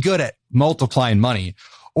really good at multiplying money,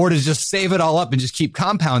 or to just save it all up and just keep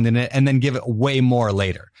compounding it and then give it way more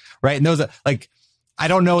later? Right. And those are like, I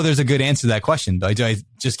don't know. There's a good answer to that question. Do I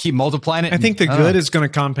just keep multiplying it? I think the good is going to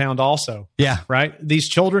compound also. Yeah. Right. These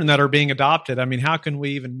children that are being adopted, I mean, how can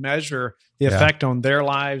we even measure the effect on their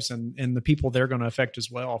lives and the people they're going to affect as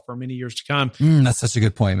well for many years to come? That's such a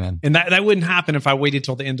good point, man. And that wouldn't happen if I waited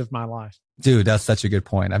till the end of my life. Dude, that's such a good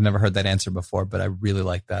point. I've never heard that answer before, but I really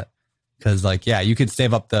like that. Because you could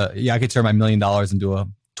save up I could turn my $1 million into a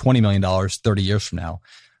 $20 million 30 years from now.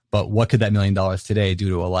 But what could that $1 million today do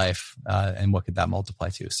to a life? And what could that multiply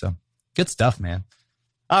to? So good stuff, man.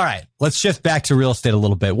 All right, let's shift back to real estate a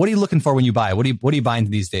little bit. What are you looking for when you buy? What are you buying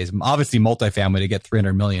these days? Obviously multifamily to get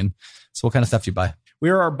 300 million. So what kind of stuff do you buy? We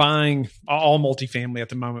are buying all multifamily at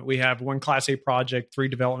the moment. We have one Class A project, 3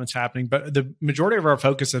 developments happening, but the majority of our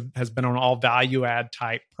focus has been on all value add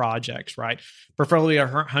type projects, right? Preferably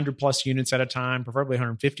 100 plus units at a time, preferably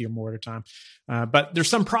 150 or more at a time. But there's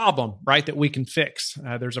some problem, right, that we can fix.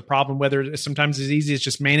 There's a problem, whether it's sometimes as easy as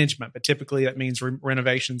just management, but typically that means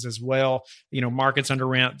renovations as well. Markets under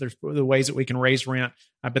rent, there's the ways that we can raise rent.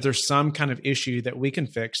 But there's some kind of issue that we can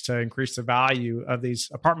fix to increase the value of these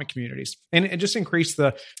apartment communities and just increase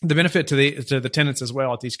the benefit to the tenants as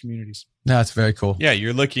well at these communities. No, that's very cool. Yeah,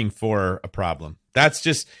 you're looking for a problem. That's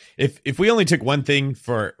just, if we only took one thing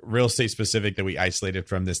for real estate specific that we isolated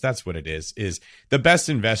from this, that's what it is the best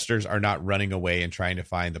investors are not running away and trying to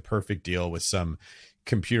find the perfect deal with some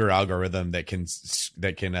computer algorithm that can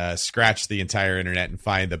scratch the entire internet and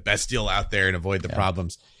find the best deal out there and avoid the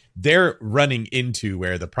problems. They're running into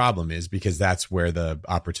where the problem is because that's where the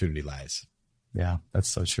opportunity lies. Yeah, that's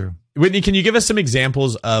so true. Whitney, can you give us some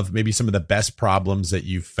examples of maybe some of the best problems that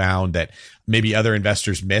you've found that maybe other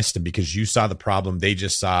investors missed? And because you saw the problem, they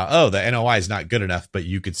just saw, the NOI is not good enough, but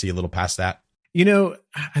you could see a little past that.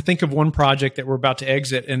 I think of one project that we're about to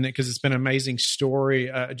exit, and because it's been an amazing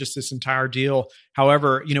story, just this entire deal.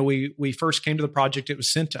 However, we first came to the project, it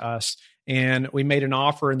was sent to us. And we made an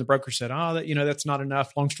offer, and the broker said, that's not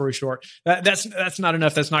enough. Long story short, that's not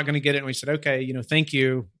enough. That's not going to get it. And we said, okay, thank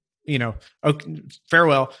you. Okay,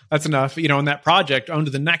 farewell. That's enough, on that project, on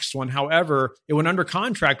to the next one. However, it went under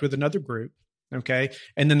contract with another group. Okay.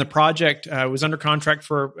 And then the project was under contract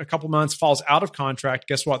for a couple months, falls out of contract.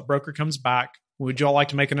 Guess what? The broker comes back. Would you all like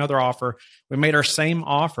to make another offer? We made our same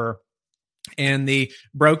offer. And the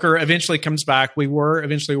broker eventually comes back. We were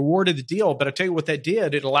eventually awarded the deal, but I tell you what that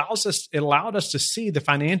did. It allowed us to see the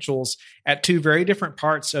financials at 2 very different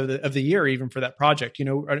parts of the year, even for that project,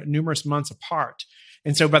 numerous months apart.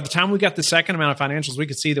 And so by the time we got the second amount of financials, we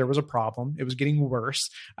could see there was a problem. It was getting worse.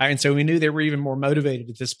 And so we knew they were even more motivated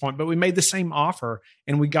at this point, but we made the same offer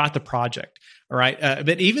and we got the project. All right.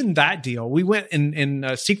 But even that deal, we went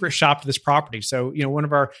and secret shopped this property. So, one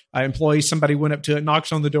of our employees, somebody went up to it,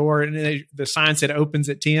 knocks on the door, and the sign said opens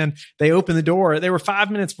at 10. They opened the door. They were 5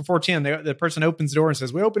 minutes before 10. The person opens the door and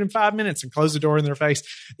says, we open in 5 minutes, and close the door in their face.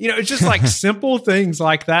 It's just like simple things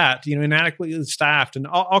like that, inadequately staffed and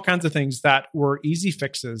all kinds of things that were easy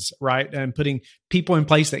fixes, right? And putting people in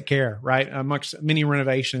place that care, right? Amongst many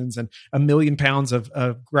renovations and 1 million pounds of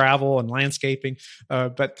gravel and landscaping.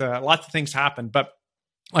 But lots of things happen. But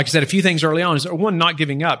like I said, a few things early on is one, not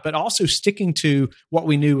giving up, but also sticking to what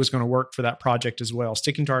we knew was going to work for that project as well,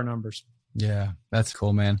 sticking to our numbers. Yeah, that's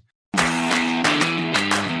cool, man.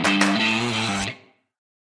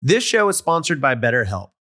 This show is sponsored by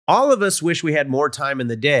BetterHelp. All of us wish we had more time in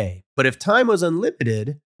the day, but if time was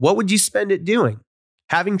unlimited, what would you spend it doing?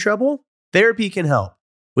 Having trouble? Therapy can help.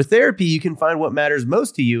 With therapy, you can find what matters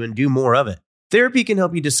most to you and do more of it. Therapy can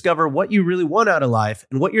help you discover what you really want out of life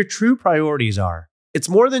and what your true priorities are. It's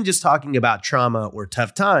more than just talking about trauma or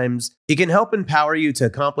tough times. It can help empower you to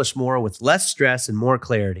accomplish more with less stress and more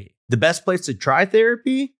clarity. The best place to try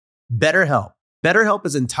therapy? BetterHelp. BetterHelp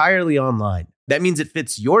is entirely online. That means it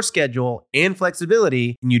fits your schedule and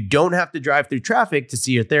flexibility, and you don't have to drive through traffic to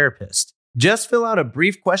see your therapist. Just fill out a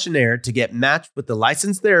brief questionnaire to get matched with the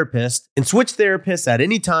licensed therapist and switch therapists at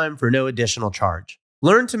any time for no additional charge.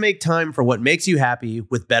 Learn to make time for what makes you happy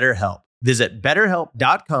with BetterHelp. Visit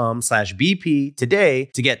betterhelp.com/BP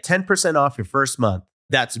today to get 10% off your first month.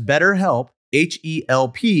 That's BetterHelp,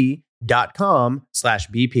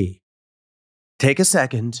 HELP.com/BP. Take a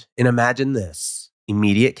second and imagine this: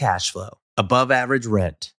 immediate cash flow, above average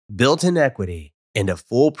rent, built-in equity, and a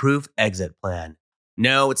foolproof exit plan.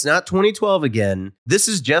 No, it's not 2012 again. This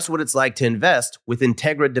is just what it's like to invest with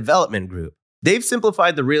Integra Development Group. They've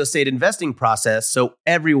simplified the real estate investing process so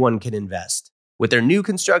everyone can invest. With their new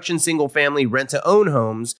construction single-family rent-to-own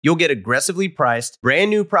homes, you'll get aggressively priced,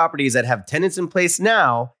 brand new properties that have tenants in place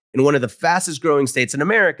now in one of the fastest-growing states in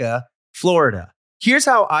America, Florida. Here's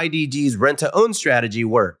how IDG's rent-to-own strategy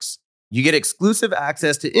works. You get exclusive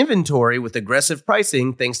access to inventory with aggressive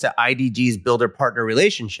pricing thanks to IDG's builder-partner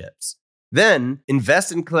relationships. Then,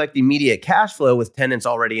 invest and collect immediate cash flow with tenants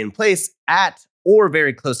already in place at or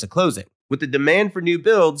very close to closing. With the demand for new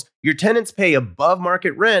builds, your tenants pay above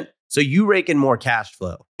market rent, so you rake in more cash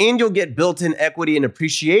flow. And you'll get built-in equity and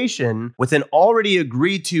appreciation with an already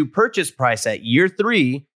agreed to purchase price at year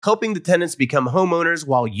 3, helping the tenants become homeowners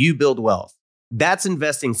while you build wealth. That's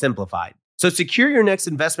investing simplified. So secure your next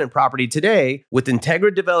investment property today with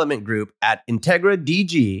Integra Development Group at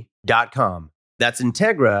IntegraDG.com. That's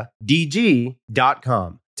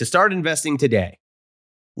IntegraDG.com to start investing today.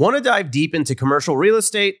 Want to dive deep into commercial real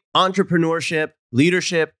estate, entrepreneurship,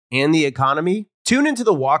 leadership, and the economy? Tune into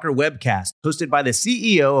the Walker Webcast, hosted by the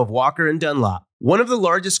CEO of Walker & Dunlop, one of the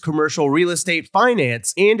largest commercial real estate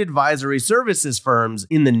finance and advisory services firms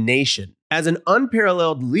in the nation. As an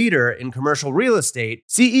unparalleled leader in commercial real estate,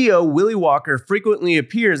 CEO Willie Walker frequently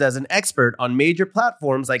appears as an expert on major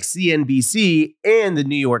platforms like CNBC and the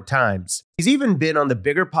New York Times. He's even been on the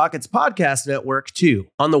Bigger Pockets podcast network too.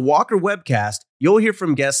 On the Walker Webcast, you'll hear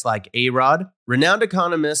from guests like A-Rod, renowned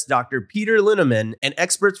economist Dr. Peter Linneman, and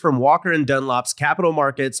experts from Walker & Dunlop's capital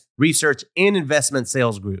markets, research, and investment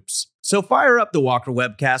sales groups. So fire up the Walker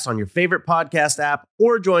Webcast on your favorite podcast app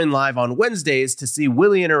or join live on Wednesdays to see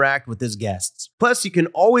Willie interact with his guests. Plus, you can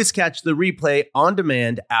always catch the replay on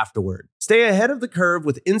demand afterward. Stay ahead of the curve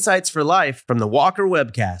with insights for life from the Walker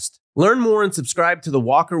Webcast. Learn more and subscribe to the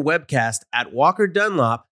Walker Webcast at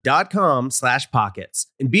walkerdunlop.com/pockets.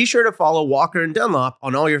 And be sure to follow Walker & Dunlop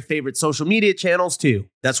on all your favorite social media channels too.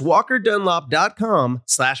 That's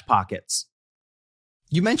walkerdunlop.com/pockets.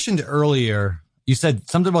 You mentioned earlier, you said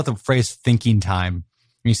something about the phrase thinking time.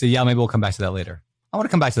 And you said, yeah, maybe we'll come back to that later. I want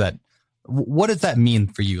to come back to that. What does that mean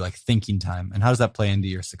for you, like thinking time? And how does that play into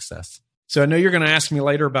your success? So I know you're going to ask me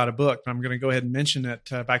later about a book, but I'm going to go ahead and mention it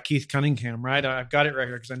by Keith Cunningham, right? I've got it right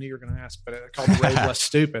here because I knew you were going to ask, but it's called Brave Less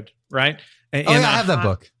Stupid, right? And I have that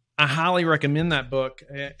book. I highly recommend that book,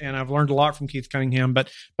 and I've learned a lot from Keith Cunningham. But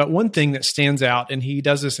one thing that stands out, and he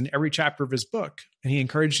does this in every chapter of his book, and he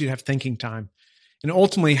encourages you to have thinking time. And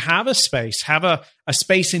ultimately have a space, have a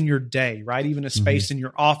space in your day, right? Even a space in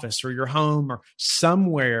your office or your home or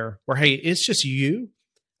somewhere where, hey, it's just you,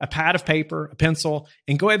 a pad of paper, a pencil,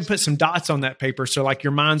 and go ahead and put some dots on that paper. So like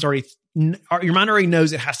your mind already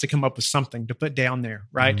knows it has to come up with something to put down there,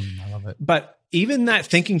 right? I love it. But even that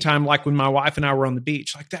thinking time, like when my wife and I were on the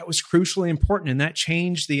beach, like that was crucially important. And that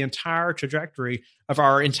changed the entire trajectory of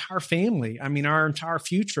our entire family. I mean, our entire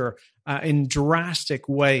future in drastic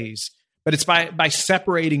ways. But it's by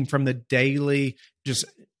separating from the daily, just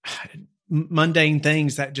mundane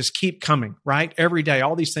things that just keep coming, right? Every day,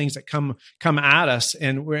 all these things that come at us,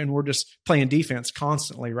 and we're just playing defense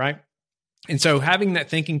constantly, right? And so having that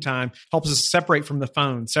thinking time helps us separate from the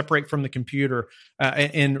phone, separate from the computer,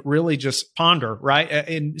 and really just ponder, right?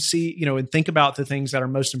 And see, and think about the things that are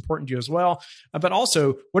most important to you as well. But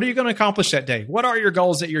also, what are you going to accomplish that day? What are your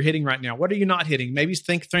goals that you're hitting right now? What are you not hitting? Maybe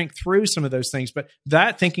think through some of those things. But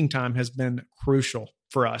that thinking time has been crucial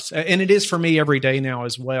for us. And it is for me every day now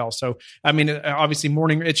as well. So, I mean, obviously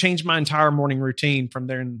it changed my entire morning routine from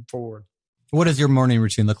there and forward. What does your morning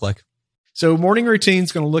routine look like? So morning routine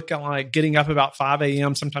is going to look like getting up about 5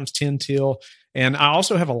 a.m., sometimes 10 till. And I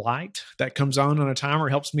also have a light that comes on a timer,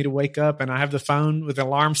 helps me to wake up. And I have the phone with the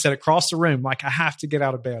alarm set across the room. Like I have to get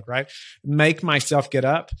out of bed, right? Make myself get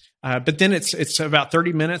up. But then it's about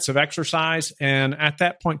 30 minutes of exercise. And at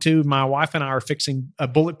that point too, my wife and I are fixing a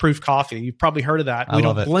bulletproof coffee. You've probably heard of that. We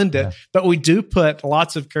don't blend it, but we do put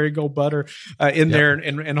lots of Kerrygold butter in there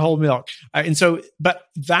and whole milk. But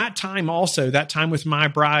that time with my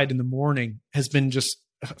bride in the morning has been just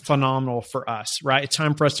phenomenal for us, right? It's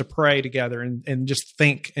time for us to pray together and just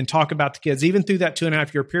think and talk about the kids, even through that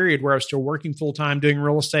 2.5 year period where I was still working full time, doing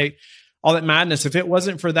real estate, all that madness. If it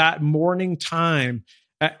wasn't for that morning time,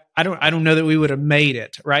 I don't know that we would have made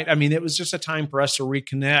it, right? I mean, it was just a time for us to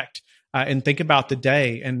reconnect and think about the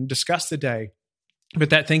day and discuss the day.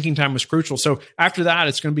 But that thinking time was crucial. So after that,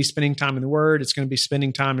 it's going to be spending time in the Word. It's going to be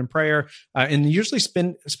spending time in prayer, and usually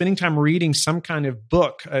spending time reading some kind of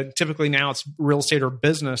book. Typically now it's real estate or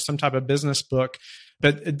business, some type of business book.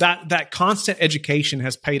 But that constant education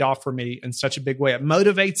has paid off for me in such a big way. It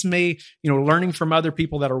motivates me, learning from other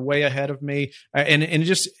people that are way ahead of me, and it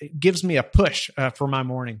just gives me a push for my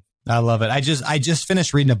morning. I love it. I just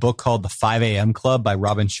finished reading a book called The 5 a.m. Club by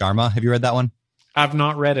Robin Sharma. Have you read that one? I've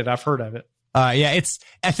not read it. I've heard of it.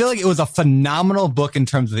 I feel like it was a phenomenal book in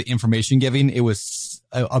terms of the information giving. It was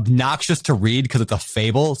obnoxious to read because it's a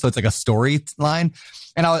fable. So it's like a storyline.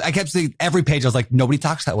 And I kept seeing every page. I was like, nobody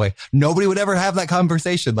talks that way. Nobody would ever have that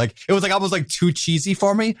conversation. Like it was like almost like too cheesy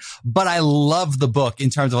for me, but I love the book in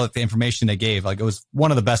terms of like the information they gave. Like it was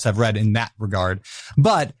one of the best I've read in that regard.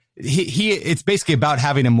 But it's basically about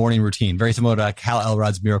having a morning routine, very similar to like Hal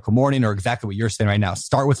Elrod's Miracle Morning, or exactly what you're saying right now.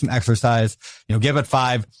 Start with some exercise, get up at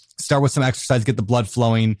 5, start with some exercise, get the blood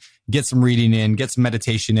flowing, get some reading in, get some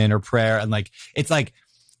meditation in or prayer. And like, it's like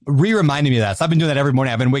reminding me of that. So I've been doing that every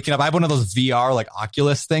morning. I've been waking up. I have one of those VR, like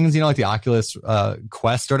Oculus things, like the Oculus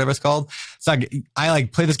Quest or whatever it's called. So I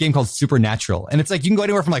like play this game called Supernatural. And it's like, you can go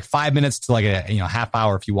anywhere from like 5 minutes to like a, half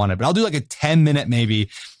hour if you want it, but I'll do like a 10-minute, maybe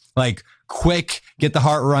like quick, get the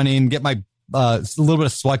heart running, get my a little bit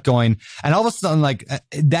of sweat going, and all of a sudden, like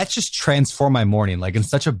that just transformed my morning, like in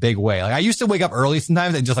such a big way. Like I used to wake up early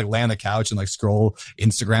sometimes and just like lay on the couch and like scroll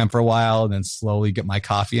Instagram for a while and then slowly get my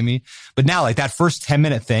coffee in me. But now like that first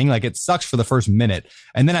 10-minute thing, like it sucks for the first minute,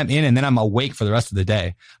 and then I'm in and then I'm awake for the rest of the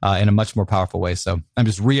day in a much more powerful way. So I'm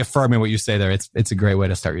just reaffirming what you say there. It's a great way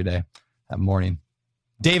to start your day, that morning.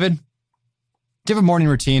 David, do you have a morning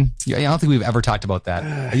routine? I don't think we've ever talked about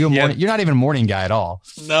that. Are you a morning? You're not even a morning guy at all.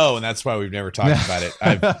 No, and that's why we've never talked about it.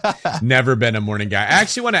 I've never been a morning guy. I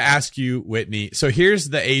actually want to ask you, Whitney. So here's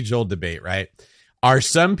the age-old debate, right? Are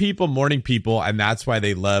some people morning people, and that's why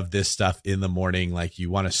they love this stuff in the morning? Like you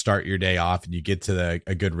want to start your day off and you get to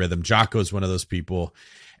a good rhythm. Jocko's one of those people.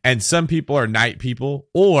 And some people are night people,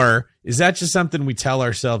 or is that just something we tell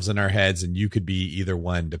ourselves in our heads, and you could be either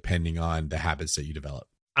one depending on the habits that you develop?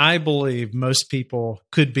 I believe most people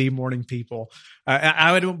could be morning people.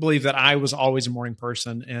 I don't believe that I was always a morning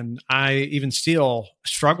person, and I even still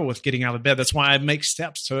struggle with getting out of bed. That's why I make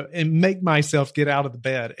steps to and make myself get out of the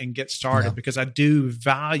bed and get started, because I do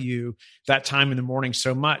value that time in the morning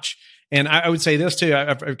so much. And I would say this too,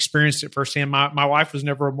 I've experienced it firsthand. My wife was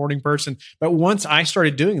never a morning person, but once I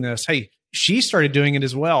started doing this, she started doing it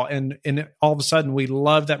as well. And all of a sudden we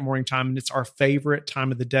love that morning time, and it's our favorite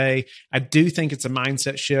time of the day. I do think it's a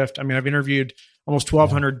mindset shift. I mean, I've interviewed almost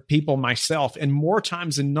 1,200 people myself, and more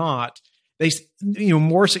times than not,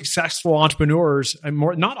 more successful entrepreneurs, and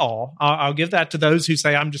more, not all, I'll give that to those who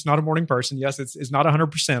say, I'm just not a morning person. Yes, it's not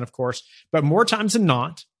 100%, of course, but more times than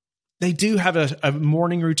not, they do have a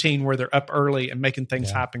morning routine where they're up early and making things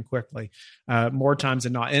happen quickly, more times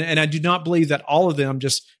than not. And I do not believe that all of them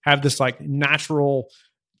just have this like natural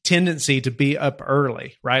tendency to be up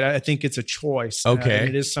early, right? I think it's a choice. Okay. And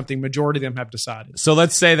it is something majority of them have decided. So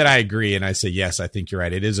let's say that I agree and I say, yes, I think you're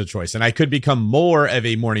right. It is a choice. And I could become more of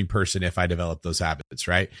a morning person if I develop those habits,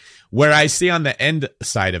 right? Where I see on the end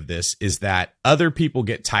side of this is that other people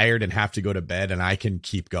get tired and have to go to bed, and I can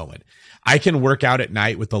keep going. I can work out at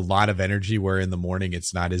night with a lot of energy, where in the morning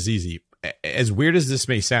it's not as easy. As weird as this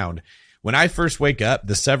may sound, when I first wake up,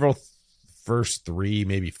 the first 3,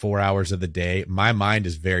 maybe 4 hours of the day, my mind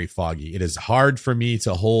is very foggy. It is hard for me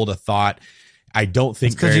to hold a thought. I don't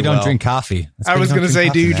think because you don't drink coffee. I was going to say,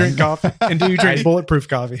 do you drink coffee? And do you drink bulletproof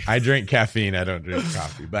coffee? I drink caffeine. I don't drink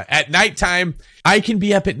coffee. But at nighttime, I can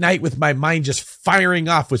be up at night with my mind just firing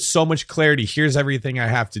off with so much clarity. Here's everything I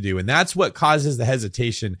have to do. And that's what causes the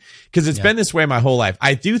hesitation, because it's been this way my whole life.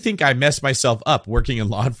 I do think I mess myself up working in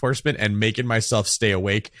law enforcement and making myself stay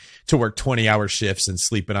awake to work 20-hour shifts and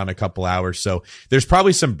sleeping on a couple hours. So there's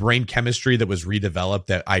probably some brain chemistry that was redeveloped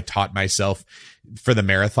that I taught myself for the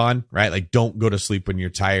marathon, right? Like, don't go to sleep when you're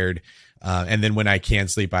tired. And then when I can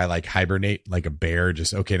sleep, I like hibernate like a bear.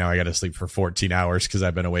 Just, okay, now I got to sleep for 14 hours because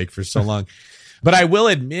I've been awake for so long. But I will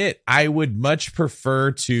admit, I would much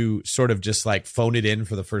prefer to sort of just like phone it in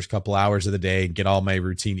for the first couple hours of the day and get all my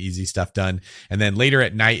routine, easy stuff done. And then later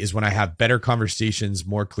at night is when I have better conversations,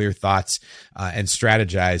 more clear thoughts, and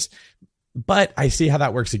strategize. But I see how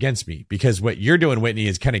that works against me, because what you're doing, Whitney,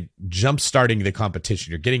 is kind of jump starting the competition.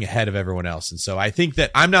 You're getting ahead of everyone else. And so I think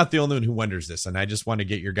that I'm not the only one who wonders this. And I just want to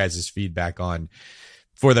get your guys' feedback on,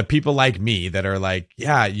 for the people like me that are like,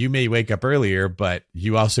 yeah, you may wake up earlier, but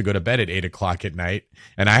you also go to bed at 8:00 at night.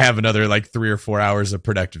 And I have another like 3 or 4 hours of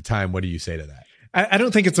productive time. What do you say to that? I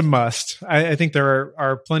don't think it's a must. I think there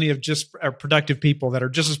are plenty of just productive people that are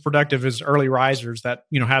just as productive as early risers that,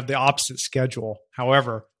 have the opposite schedule.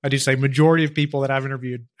 However, I do say majority of people that I've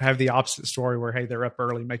interviewed have the opposite story where, hey, they're up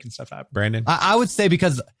early making stuff happen. Brandon? I would say,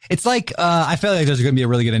 because it's like, I feel like there's going to be a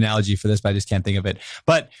really good analogy for this, but I just can't think of it.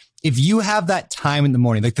 But if you have that time in the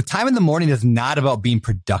morning, like the time in the morning is not about being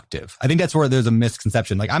productive. I think that's where there's a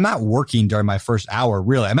misconception. Like, I'm not working during my first hour,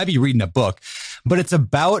 really. I might be reading a book, but it's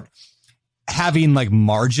about having like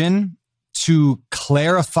margin to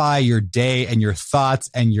clarify your day and your thoughts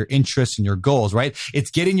and your interests and your goals, right?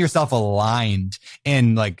 It's getting yourself aligned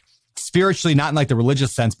and like spiritually, not in like the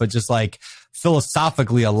religious sense, but just like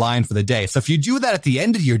philosophically aligned for the day. So if you do that at the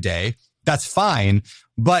end of your day, that's fine,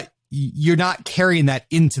 but you're not carrying that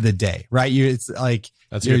into the day, right? It's like,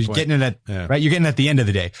 you're getting it at, right? You're getting it at the end of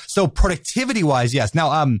the day. So productivity wise, yes.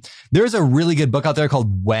 Now, there's a really good book out there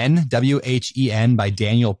called When, When, by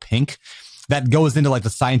Daniel Pink, that goes into like the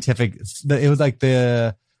scientific, it was like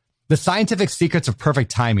the scientific secrets of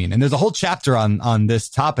perfect timing. And there's a whole chapter on this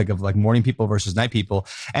topic of like morning people versus night people.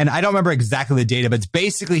 And I don't remember exactly the data, but it's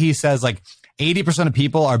basically, he says like 80% of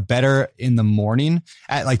people are better in the morning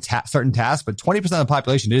at like certain tasks, but 20% of the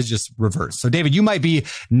population is just reverse. So David, you might be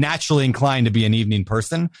naturally inclined to be an evening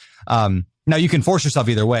person. Now you can force yourself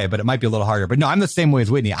either way, but it might be a little harder. But no, I'm the same way as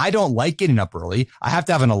Whitney. I don't like getting up early. I have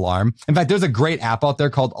to have an alarm. In fact, there's a great app out there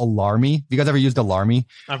called Alarmy. Have you guys ever used Alarmy?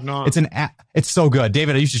 I've not. It's an app. It's so good.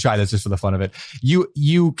 David, you should try this just for the fun of it.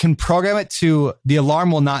 You can program it to, the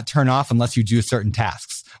alarm will not turn off unless you do certain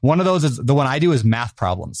tasks. One of those is, the one I do is math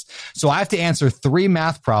problems. So I have to answer 3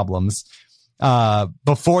 math problems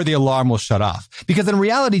before the alarm will shut off. Because in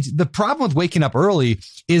reality, the problem with waking up early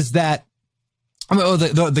is that,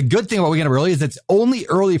 the good thing about waking up early is it's only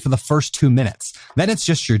early for the first 2 minutes. Then it's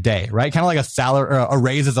just your day, right? Kind of like a salary, a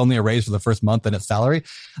raise is only a raise for the first month and it's salary.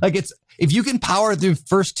 Like if you can power through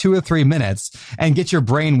first 2 or 3 minutes and get your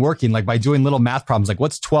brain working, like by doing little math problems, like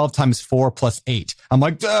what's 12 times 4 plus 8? I'm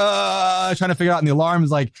like, trying to figure out, and the alarm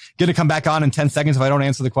is like, going to come back on in 10 seconds if I don't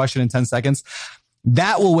answer the question in 10 seconds.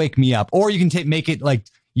 That will wake me up. Or you can make it like,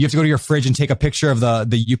 you have to go to your fridge and take a picture of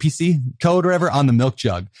the UPC code or whatever on the milk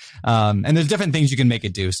jug. And there's different things you can make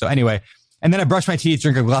it do. So anyway, and then I brush my teeth,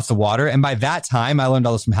 drink a glass of water. And by that time, I learned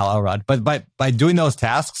all this from Hal Elrod. But by doing those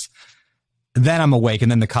tasks, then I'm awake. And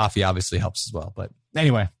then the coffee obviously helps as well. But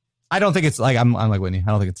anyway, I don't think it's like, I'm like Whitney. I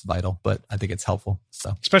don't think it's vital, but I think it's helpful.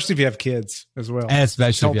 So especially if you have kids as well. And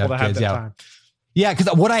especially if you have kids. Time. Yeah. Cause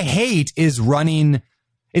what I hate is running.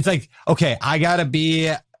 It's like, okay, I gotta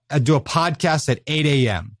do a podcast at 8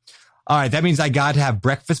 a.m. All right. That means I got to have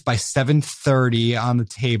breakfast by 7:30 on the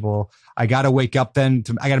table. I got to wake up then.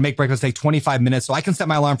 I got to make breakfast take 25 minutes. So I can set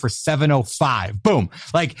my alarm for 7:05. Boom.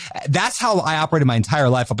 Like that's how I operated my entire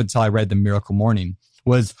life up until I read The Miracle Morning,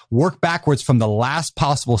 was work backwards from the last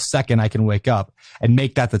possible second I can wake up and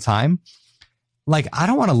make that the time. Like, I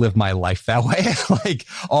don't want to live my life that way. Like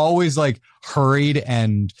always like hurried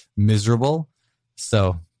and miserable.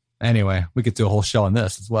 So anyway, we could do a whole show on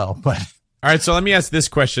this as well, but. All right. So let me ask this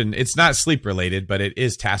question. It's not sleep related, but it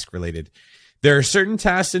is task related. There are certain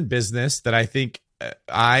tasks in business that I think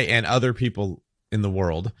I and other people in the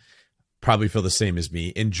world probably feel the same as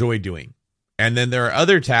me, enjoy doing. And then there are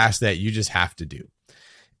other tasks that you just have to do.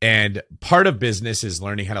 And part of business is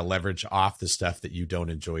learning how to leverage off the stuff that you don't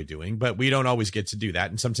enjoy doing, but we don't always get to do that.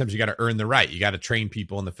 And sometimes you got to earn the right. You got to train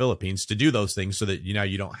people in the Philippines to do those things so that,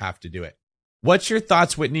 you don't have to do it. What's your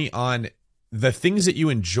thoughts, Whitney, on the things that you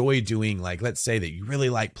enjoy doing? Like, let's say that you really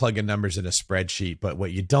like plugging numbers in a spreadsheet, but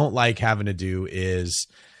what you don't like having to do is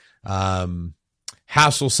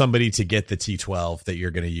hassle somebody to get the T12 that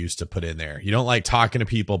you're going to use to put in there. You don't like talking to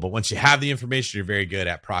people, but once you have the information, you're very good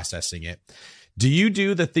at processing it. Do you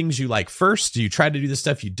do the things you like first? Do you try to do the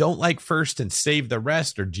stuff you don't like first and save the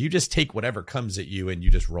rest? Or do you just take whatever comes at you and you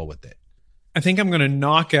just roll with it? I think I'm going to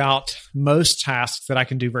knock out most tasks that I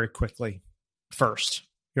can do very quickly first.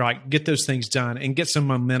 You're like, get those things done and get some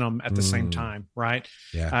momentum at the same time, right?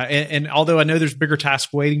 Yeah. And although I know there's bigger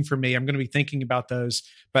tasks waiting for me, I'm going to be thinking about those.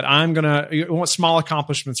 But you want small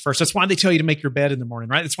accomplishments first. That's why they tell you to make your bed in the morning,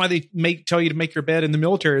 right? That's why they tell you to make your bed in the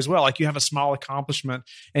military as well. Like, you have a small accomplishment,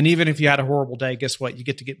 and even if you had a horrible day, guess what? You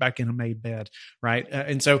get to get back in a made bed, right?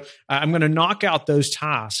 And so I'm going to knock out those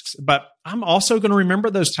tasks, but I'm also going to remember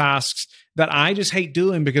those tasks that I just hate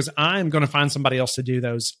doing because I'm going to find somebody else to do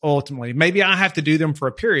those ultimately. Maybe I have to do them for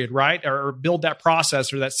a period, right? Or build that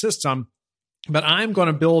process or that system. But I'm going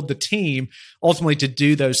to build the team ultimately to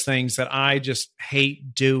do those things that I just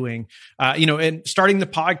hate doing. And starting the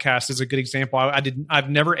podcast is a good example. I've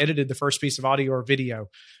never edited the first piece of audio or video,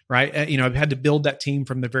 right? I've had to build that team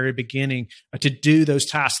from the very beginning to do those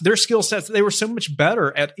tasks. Their skill sets, they were so much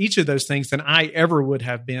better at each of those things than I ever would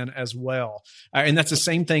have been as well. And that's the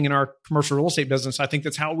same thing in our commercial real estate business. I think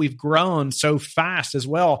that's how we've grown so fast as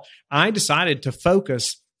well. I decided to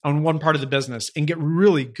focus on one part of the business and get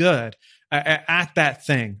really good at that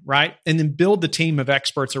thing, right? And then build the team of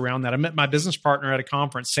experts around that. I met my business partner at a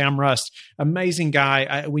conference, Sam Rust, amazing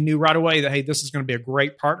guy. We knew right away that, hey, this is going to be a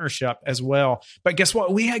great partnership as well. But guess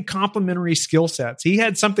what? We had complementary skill sets. He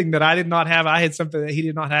had something that I did not have. I had something that he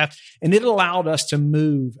did not have. And it allowed us to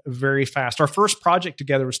move very fast. Our first project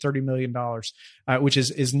together was $30 million, which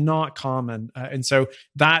is not common. And so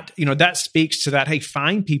that speaks to that, hey,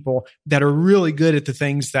 find people that are really good at the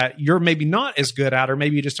things that you're maybe not as good at, or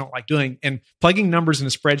maybe you just don't like doing. And plugging numbers in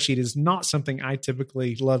a spreadsheet is not something I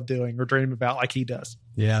typically love doing or dream about like he does.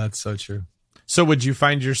 Yeah, that's so true. So would you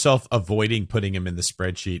find yourself avoiding putting him in the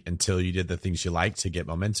spreadsheet until you did the things you like to get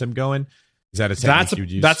momentum going? Is that a technique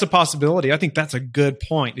you'd use? That's a possibility. I think that's a good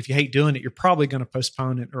point. If you hate doing it, you're probably going to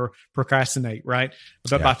postpone it or procrastinate, right?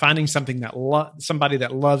 But by finding something that somebody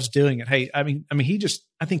that loves doing it, hey, I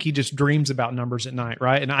think he just dreams about numbers at night,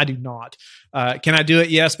 right? And I do not. Can I do it?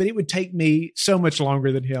 Yes, but it would take me so much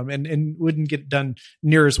longer than him and wouldn't get done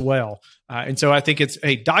near as well. And so I think it's,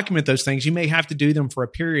 hey, document those things. You may have to do them for a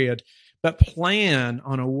period, but plan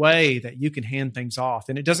on a way that you can hand things off.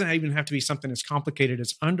 And it doesn't even have to be something as complicated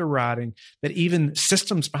as underwriting, but even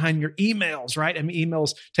systems behind your emails, right? I mean,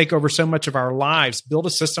 emails take over so much of our lives. Build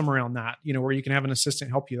a system around that, where you can have an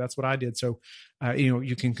assistant help you. That's what I did. So,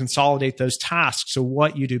 you can consolidate those tasks. So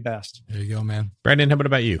what you do best. There you go, man. Brandon, what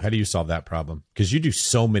about you? How do you solve that problem? Because you do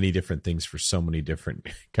so many different things for so many different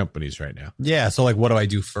companies right now. Yeah. So like, what do I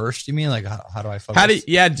do first? You mean like, how do I focus?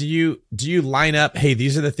 Do you line up, hey,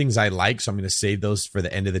 these are the things I like, so I'm going to save those for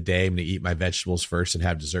the end of the day. I'm going to eat my vegetables first and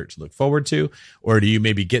have dessert to look forward to. Or do you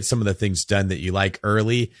maybe get some of the things done that you like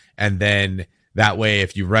early, and then that way,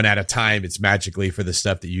 if you run out of time, it's magically for the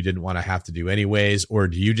stuff that you didn't want to have to do anyways? Or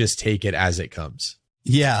do you just take it as it comes?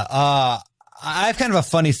 Yeah. I have kind of a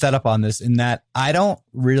funny setup on this in that I don't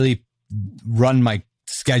really run my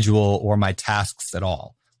schedule or my tasks at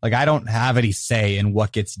all. Like, I don't have any say in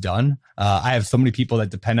what gets done. I have so many people that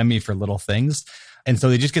depend on me for little things. And so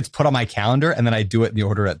it just gets put on my calendar, and then I do it in the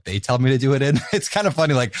order that they tell me to do it in. It's kind of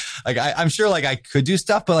funny. I'm sure I could do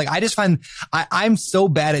stuff, but I just find I'm so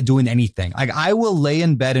bad at doing anything. Like, I will lay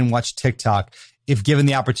in bed and watch TikTok if given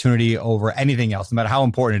the opportunity over anything else, no matter how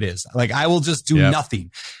important it is. Like, I will just do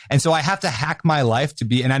nothing. And so I have to hack my life to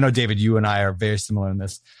be, and I know, David, you and I are very similar in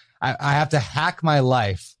this. I have to hack my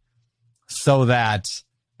life so that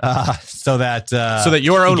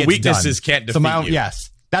your own weaknesses can't defeat you. Yes.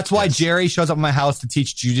 That's why Jerry shows up at my house to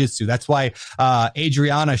teach jujitsu. That's why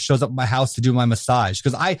Adriana shows up at my house to do my massage,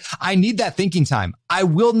 because I need that thinking time. I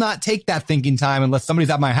will not take that thinking time unless somebody's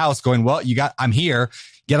at my house going, well, I'm here.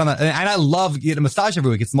 Get on that. And I love getting a massage every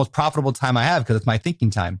week. It's the most profitable time I have because it's my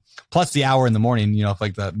thinking time. Plus the hour in the morning, if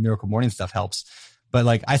the Miracle Morning stuff helps.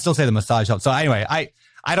 But I still say the massage helps. So anyway,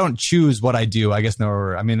 I don't choose what I do. I guess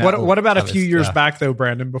what about a few years back though,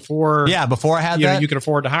 Brandon? Before I had that, you could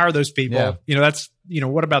afford to hire those people. Yeah.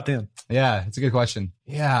 What about then? Yeah, it's a good question.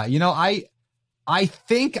 Yeah, I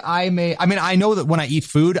think I know that when I eat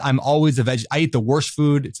food, I'm always I eat the worst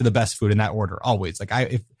food to the best food in that order, always. Like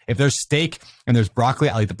if there's steak and there's broccoli,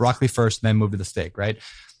 I'll eat the broccoli first and then move to the steak, right?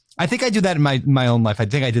 I think I do that in my own life. I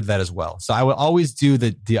think I did that as well. So I would always do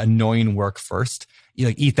the annoying work first. You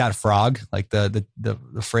like eat that frog, like the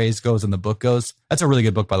phrase goes and the book goes. That's a really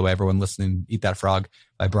good book, by the way. Everyone listening, Eat That Frog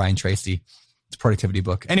by Brian Tracy. It's a productivity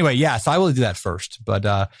book. Anyway, yeah. So I will do that first,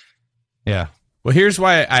 but yeah. Well, here's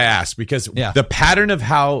why I asked, because the pattern of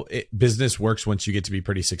how business works once you get to be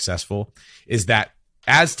pretty successful is that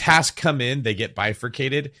as tasks come in, they get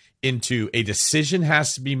bifurcated into a decision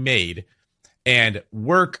has to be made and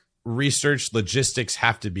work, research, logistics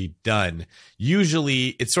have to be done. Usually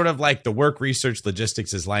it's sort of like the work, research,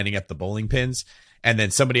 logistics is lining up the bowling pins, and then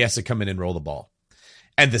somebody has to come in and roll the ball.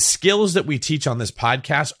 And the skills that we teach on this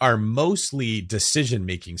podcast are mostly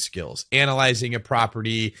decision-making skills, analyzing a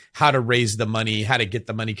property, how to raise the money, how to get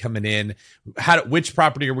the money coming in, which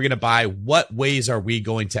property are we going to buy, what ways are we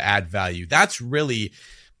going to add value. That's really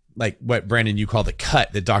like what, Brandon, you call the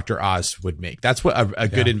cut that Dr. Oz would make. That's what a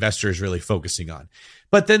good investor is really focusing on.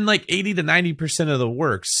 But then like 80 to 90% of the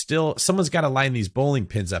work, still someone's got to line these bowling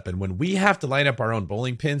pins up. And when we have to line up our own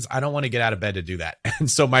bowling pins, I don't want to get out of bed to do that.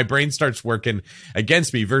 And so my brain starts working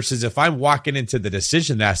against me, versus if I'm walking into the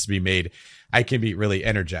decision that has to be made, I can be really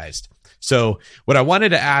energized. So what I wanted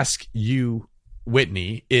to ask you,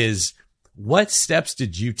 Whitney, is what steps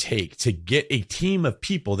did you take to get a team of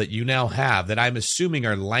people that you now have that I'm assuming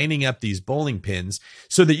are lining up these bowling pins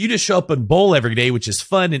so that you just show up and bowl every day, which is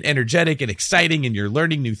fun and energetic and exciting, and you're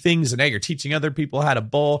learning new things, and now you're teaching other people how to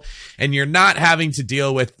bowl, and you're not having to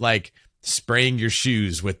deal with like spraying your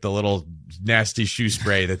shoes with the little nasty shoe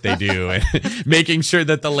spray that they do and making sure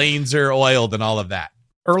that the lanes are oiled and all of that.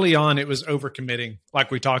 Early on, it was overcommitting, like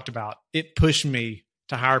we talked about. It pushed me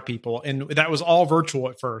to hire people. And that was all virtual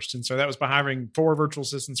at first. And so that was by hiring 4 virtual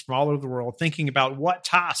assistants from all over the world, thinking about what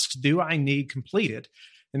tasks do I need completed.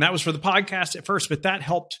 And that was for the podcast at first, but that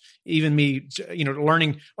helped even me,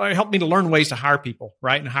 it helped me to learn ways to hire people,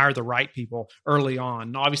 right? And hire the right people early on.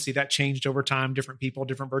 And obviously that changed over time, different people,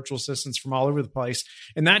 different virtual assistants from all over the place.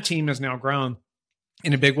 And that team has now grown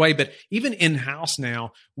in a big way. But even in-house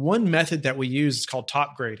now, one method that we use is called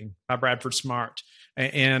top grading by Bradford Smart.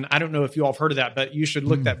 And I don't know if you all have heard of that, but you should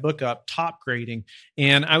look that book up, Top Grading.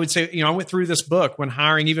 And I would say, I went through this book when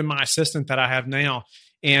hiring even my assistant that I have now,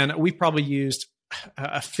 and we probably used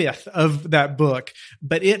a fifth of that book,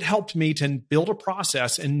 but it helped me to build a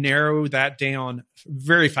process and narrow that down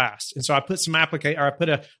very fast. And so I put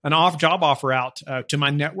an off-job offer out to my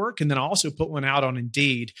network, and then I also put one out on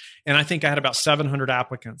Indeed. And I think I had about 700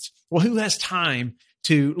 applicants. Well, who has time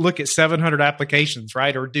to look at 700 applications,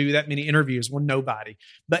 right? Or do that many interviews? Well, nobody.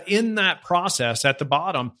 But in that process, at the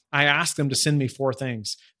bottom, I asked them to send me 4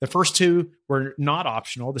 things. The first 2 were not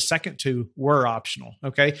optional. The second 2 were optional.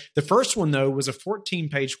 Okay. The first one, though, was a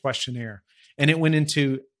 14-page questionnaire, and it went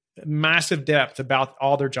into massive depth about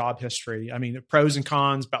all their job history. I mean, the pros and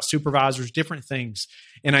cons, about supervisors, different things.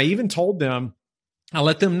 And I even told them, I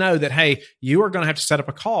let them know that, hey, you are going to have to set up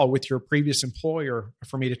a call with your previous employer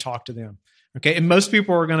for me to talk to them. Okay. And most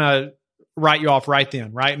people are going to write you off right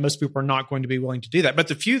then, right? Most people are not going to be willing to do that. But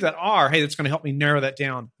the few that are, hey, that's going to help me narrow that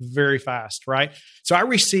down very fast, right? So I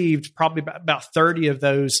received probably about 30 of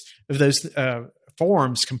those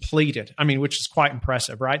forms completed. I mean, which is quite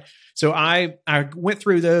impressive, right? So I went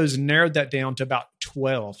through those and narrowed that down to about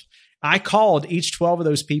 12. I called each 12 of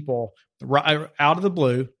those people right out of the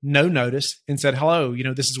blue, no notice, and said, hello,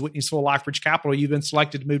 this is Whitney Sewell, LifeBridge Capital. You've been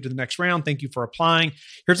selected to move to the next round. Thank you for applying.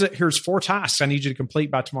 Here's 4 tasks I need you to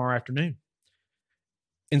complete by tomorrow afternoon.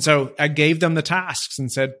 And so I gave them the tasks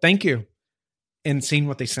and said, thank you, and seen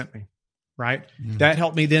what they sent me, right? Mm-hmm. That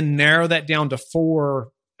helped me then narrow that down to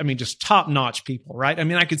 4, just top-notch people, right?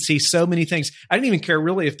 I could see so many things. I didn't even care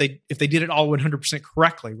really if they did it all 100%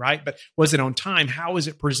 correctly, right? But was it on time? How was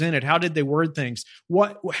it presented? How did they word things?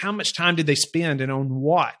 How much time did they spend, and on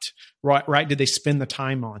what, right? Did they spend the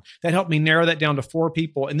time on? That helped me narrow that down to 4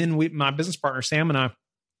 people. And then my business partner, Sam, and I,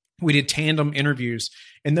 we did tandem interviews.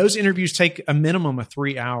 And those interviews take a minimum of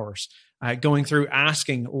 3 hours. Going through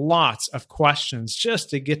asking lots of questions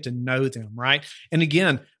just to get to know them, right? And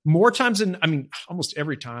again, more times than, almost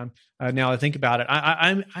every time now I think about it,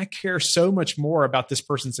 I care so much more about this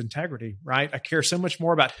person's integrity, right? I care so much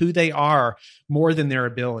more about who they are more than their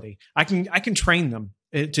ability. I can train them.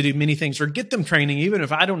 to do many things, or get them training, even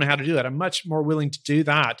if I don't know how to do it. I'm much more willing to do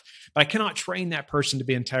that. But I cannot train that person to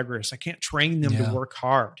be integrous. I can't train them to work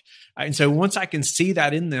hard. And so once I can see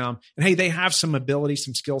that in them, and hey, they have some ability,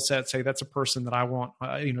 some skill sets, hey, that's a person that I want,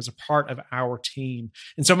 as a part of our team.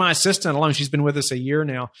 And so my assistant alone, she's been with us a year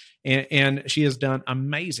now, and she has done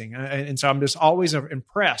amazing. And so I'm just always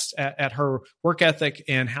impressed at her work ethic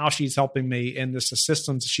and how she's helping me, and the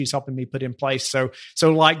systems she's helping me put in place. So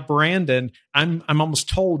like Brandon, I'm almost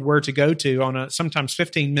told where to go to on a sometimes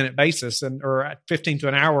 15-minute basis, or at 15 to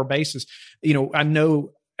an hour basis. I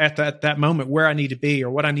know at that moment where I need to be, or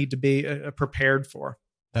what I need to be prepared for.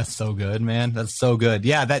 That's so good, man. That's so good.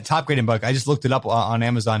 Yeah, that Top Grading book, I just looked it up on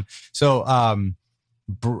Amazon. So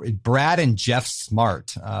Brad and Jeff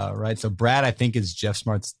Smart, right? So Brad, I think, is Jeff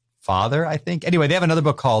Smart's father, I think. Anyway, they have another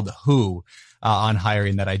book called Who on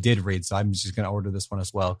hiring that I did read. So I'm just going to order this one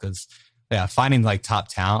as well, because finding like top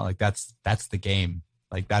talent, like that's the game.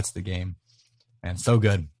 Like that's the game. Man, so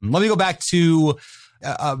good. Let me go back to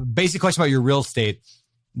a basic question about your real estate.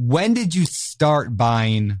 When did you start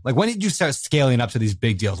buying, like when did you start scaling up to these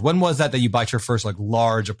big deals? When was that you bought your first like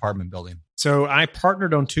large apartment building? So I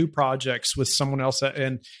partnered on 2 projects with someone else,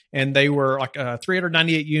 and they were like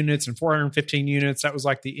 398 units and 415 units. That was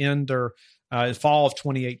like the end or fall of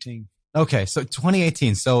 2018. Okay, so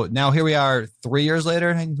 2018. So now here we are 3 years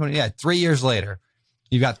later. 3 years later,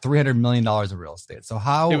 you've got $300 million in real estate. So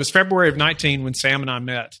how? It was February of 19 when Sam and I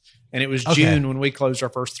met, and it was June when we closed our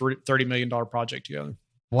first $30 million project together.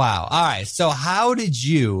 Wow. All right. So how did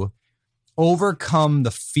you overcome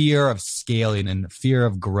the fear of scaling and the fear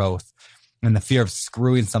of growth and the fear of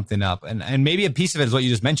screwing something up? And maybe a piece of it is what you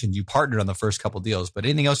just mentioned. You partnered on the first couple deals, but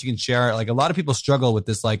anything else you can share? Like a lot of people struggle with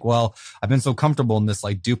this, like, well, I've been so comfortable in this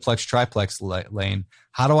like duplex, triplex lane.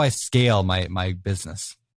 How do I scale my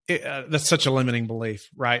business? That's such a limiting belief,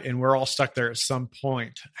 right? And we're all stuck there at some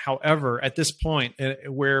point. However, at this point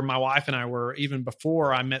where my wife and I were, even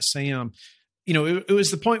before I met Sam, it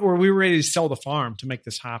was the point where we were ready to sell the farm to make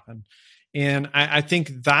this happen. And I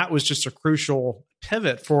think that was just a crucial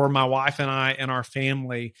pivot for my wife and I and our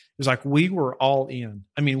family. It was like we were all in.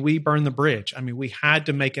 I mean, we burned the bridge. I mean, we had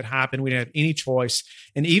to make it happen. We didn't have any choice.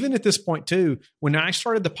 And even at this point too, when I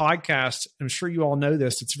started the podcast, I'm sure you all know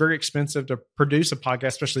this, it's very expensive to produce a podcast,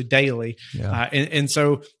 especially daily. Yeah. And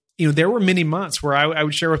so there were many months where I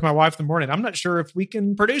would share with my wife in the morning, I'm not sure if we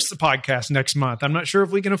can produce the podcast next month. I'm not sure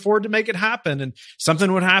if we can afford to make it happen. And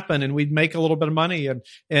something would happen and we'd make a little bit of money and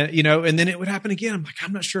then it would happen again. I'm like,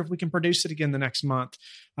 I'm not sure if we can produce it again the next month.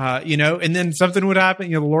 And then something would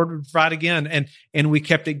happen, the Lord would provide again. And we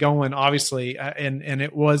kept it going, obviously. And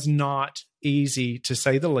it was not easy, to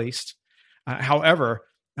say the least. However,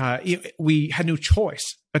 we had no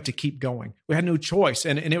choice but to keep going. We had no choice.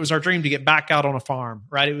 And it was our dream to get back out on a farm,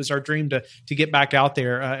 right? It was our dream to get back out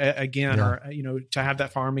there again, or, to have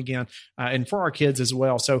that farm again, and for our kids as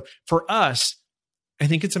well. So for us, I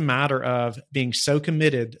think it's a matter of being so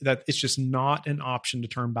committed that it's just not an option to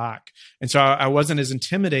turn back. And so I wasn't as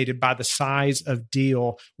intimidated by the size of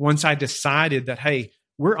deal once I decided that, hey,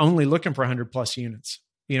 we're only looking for 100 plus units.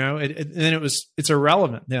 Then it's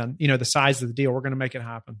irrelevant then, the size of the deal. We're going to make it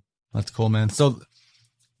happen. That's cool, man. So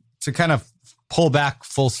to kind of pull back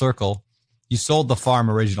full circle, you sold the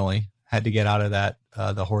farm originally, had to get out of that,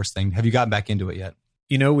 the horse thing. Have you gotten back into it yet?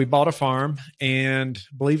 We bought a farm, and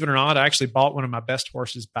believe it or not, I actually bought one of my best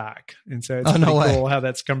horses back. And so it's pretty cool how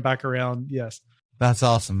that's come back around. Yes. That's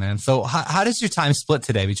awesome, man. So how does your time split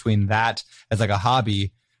today between that as like a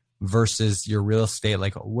hobby versus your real estate?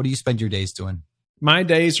 Like, what do you spend your days doing? My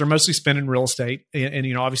days are mostly spent in real estate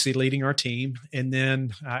and obviously leading our team. And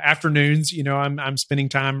then afternoons, I'm spending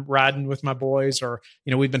time riding with my boys, or,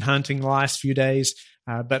 we've been hunting the last few days,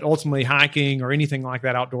 but ultimately hiking or anything like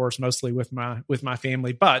that outdoors, mostly with my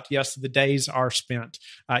family. But yes, the days are spent,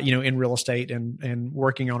 in real estate and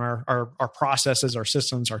working on our processes, our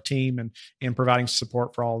systems, our team, and providing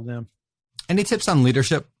support for all of them. Any tips on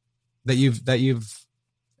leadership that you've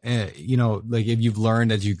like if you've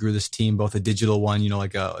learned as you grew this team, both a digital one,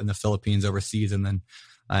 like in the Philippines overseas, and then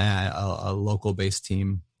a local based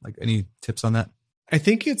team, like any tips on that? I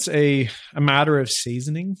think it's a matter of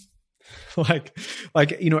seasoning. like,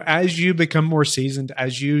 as you become more seasoned,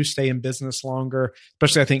 as you stay in business longer,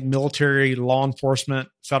 especially I think military, law enforcement,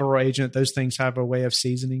 federal agent, those things have a way of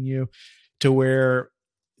seasoning you to where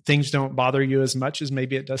things don't bother you as much as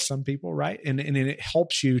maybe it does some people, right? And it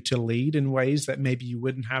helps you to lead in ways that maybe you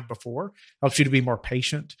wouldn't have before, helps you to be more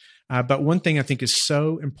patient. But one thing I think is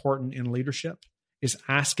so important in leadership is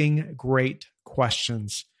asking great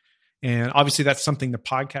questions. And obviously that's something the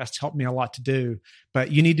podcast helped me a lot to do,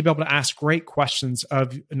 but you need to be able to ask great questions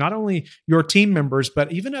of not only your team members,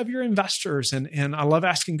 but even of your investors. And I love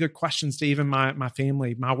asking good questions to even my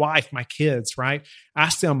family, my wife, my kids, right?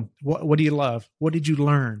 Ask them, what do you love? What did you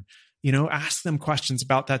learn? Ask them questions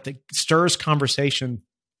about that stirs conversation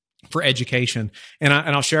for education. And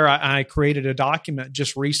I'll share, I created a document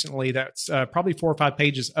just recently that's probably 4 or 5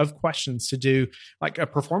 pages of questions to do like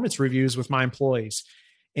performance reviews with my employees.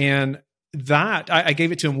 And that I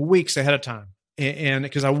gave it to them weeks ahead of time. And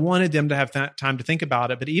because I wanted them to have that time to think about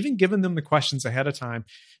it, but even giving them the questions ahead of time,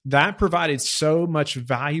 that provided so much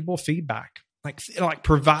valuable feedback. Like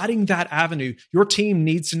providing that avenue, your team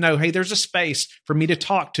needs to know, hey, there's a space for me to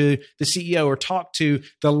talk to the CEO or talk to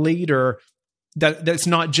the leader that's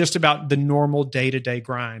not just about the normal day-to-day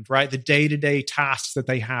grind, right? The day-to-day tasks that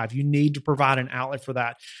they have. You need to provide an outlet for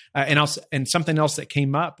that. And something else that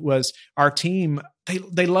came up was our team,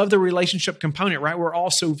 they love the relationship component, right? We're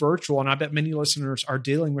all so virtual. And I bet many listeners are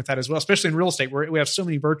dealing with that as well, especially in real estate where we have so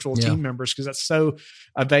many virtual team members because that's so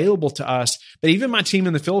available to us. But even my team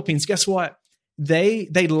in the Philippines, guess what? They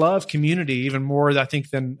love community even more, I think,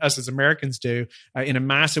 than us as Americans do in a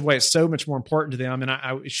massive way. It's so much more important to them, and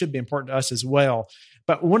it should be important to us as well.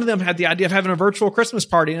 But one of them had the idea of having a virtual Christmas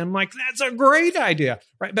party, and I'm like, that's a great idea,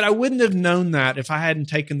 right? But I wouldn't have known that if I hadn't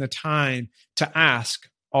taken the time to ask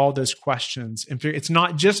all those questions. And it's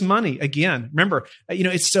not just money. Again, remember,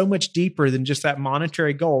 it's so much deeper than just that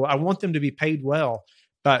monetary goal. I want them to be paid well.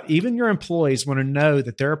 But even your employees want to know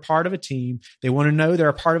that they're a part of a team. They want to know they're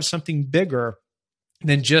a part of something bigger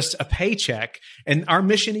than just a paycheck. And our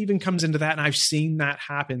mission even comes into that. And I've seen that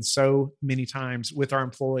happen so many times with our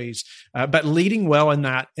employees, but leading well in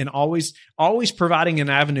that and always providing an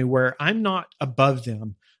avenue where I'm not above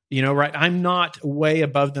them, right? I'm not way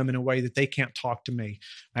above them in a way that they can't talk to me.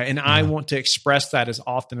 And I want to express that as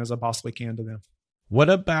often as I possibly can to them.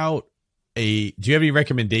 What about do you have any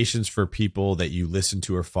recommendations for people that you listen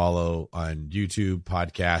to or follow on YouTube,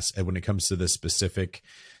 podcasts, and when it comes to the specific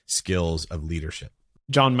skills of leadership?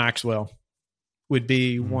 John Maxwell would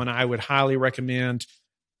be one I would highly recommend.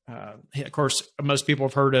 Of course, most people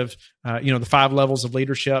have heard of, the 5 levels of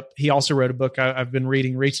leadership. He also wrote a book I've been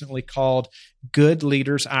reading recently called Good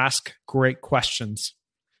Leaders Ask Great Questions.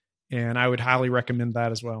 And I would highly recommend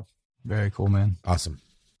that as well. Very cool, man. Awesome.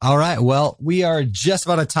 All right. Well, we are just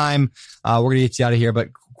about out of time. We're going to get you out of here. But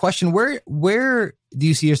question, where do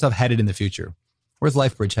you see yourself headed in the future? Where's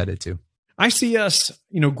LifeBridge headed to? I see us,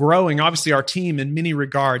 growing, obviously our team in many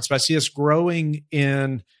regards, but I see us growing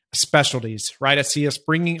in specialties, right? I see us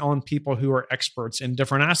bringing on people who are experts in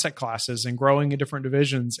different asset classes and growing in different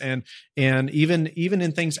divisions and even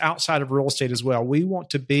in things outside of real estate as well. We want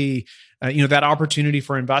to be, that opportunity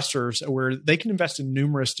for investors where they can invest in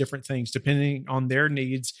numerous different things depending on their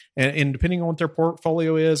needs and depending on what their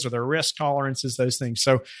portfolio is or their risk tolerances, those things.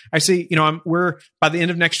 So I see, we're by the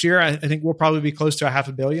end of next year, I think we'll probably be close to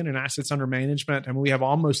 $500 million in assets under management. And we have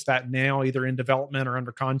almost that now, either in development or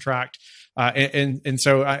under contract. And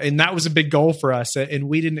so that was a big goal for us, and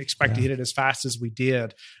we didn't expect to hit it as fast as we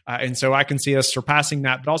did. And so I can see us surpassing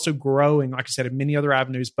that, but also growing, like I said, in many other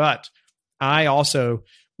avenues. But I also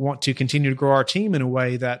want to continue to grow our team in a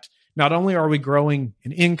way that not only are we growing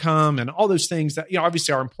in income and all those things that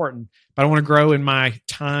obviously are important, but I want to grow in my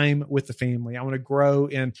time with the family. I want to grow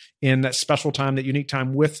in that special time, that unique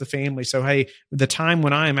time with the family. So, hey, the time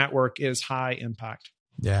when I am at work is high impact.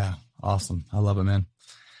 Yeah, awesome. I love it, man.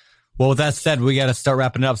 Well, with that said, we got to start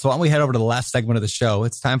wrapping it up. So why don't we head over to the last segment of the show?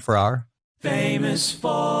 It's time for our Famous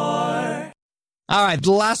Four. All right.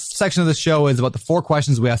 The last section of the show is about the 4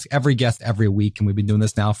 questions we ask every guest every week. And we've been doing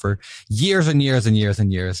this now for years and years and years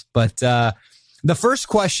and years. But the first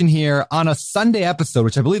question here on a Sunday episode,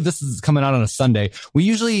 which I believe this is coming out on a Sunday, we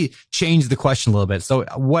usually change the question a little bit. So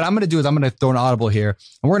what I'm going to do is I'm going to throw an audible here,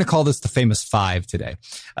 and we're going to call this the Famous 5 today,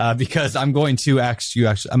 because I'm going to I'm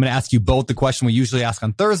going to ask you both the question we usually ask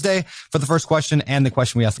on Thursday for the first question and the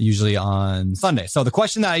question we ask usually on Sunday. So the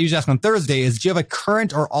question that I usually ask on Thursday is, do you have a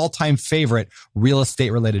current or all-time favorite real estate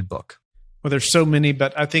related book? Well, there's so many,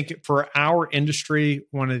 but I think for our industry,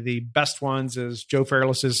 one of the best ones is Joe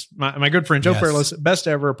Fairless's, my good friend Joe Fairless, best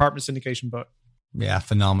ever apartment syndication book. Yeah,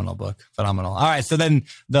 phenomenal book. Phenomenal. All right. So then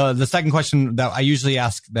the second question that I usually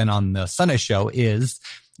ask then on the Sunday show is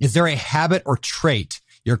there a habit or trait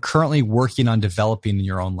you're currently working on developing in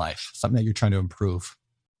your own life? Something that you're trying to improve?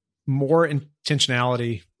 More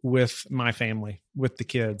intentionality with my family, with the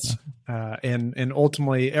kids, and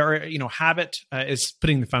ultimately, habit is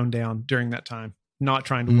putting the phone down during that time, not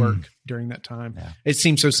trying to work during that time. Yeah. It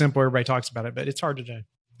seems so simple. Everybody talks about it, but it's hard to do.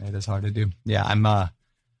 It is hard to do. Yeah.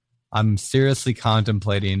 I'm seriously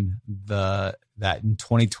contemplating that in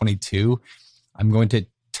 2022, I'm going to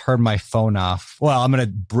turn my phone off. Well, I'm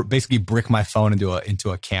going to basically brick my phone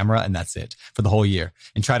into a camera, and that's it for the whole year,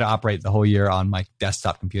 and try to operate the whole year on my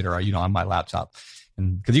desktop computer or, on my laptop.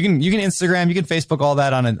 And because you can Instagram, you can Facebook, all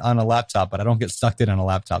that on a laptop, but I don't get sucked in on a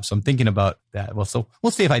laptop. So I'm thinking about that. Well, so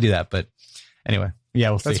we'll see if I do that. But anyway, yeah,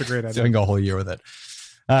 we'll see. That's a great idea. So we can go a whole year with it.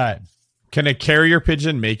 All right. Can a carrier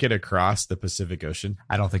pigeon make it across the Pacific Ocean?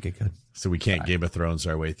 I don't think it could. So we can't Game of Thrones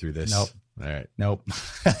our way through this. Nope. All right. Nope.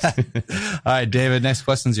 All right, David, next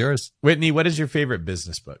question's yours. Whitney, what is your favorite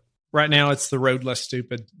business book? Right now, it's The Road Less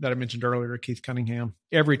Stupid that I mentioned earlier, Keith Cunningham.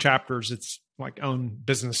 Every chapter's its own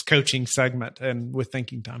business coaching segment and with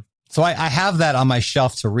thinking time. So I have that on my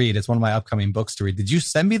shelf to read. It's one of my upcoming books to read. Did you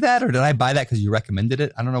send me that, or did I buy that because you recommended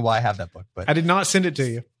it? I don't know why I have that book, but I did not send it to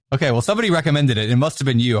you. Okay, well, somebody recommended it. It must have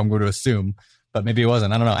been you, I'm going to assume, but maybe it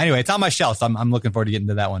wasn't. I don't know. Anyway, it's on my shelf, so I'm looking forward to getting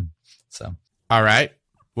to that one. So, all right.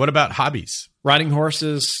 What about hobbies? Riding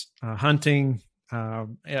horses, hunting,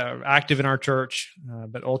 active in our church,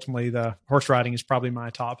 but ultimately the horse riding is probably my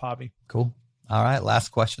top hobby. Cool. All right, last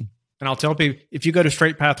question. And I'll tell people, if you go to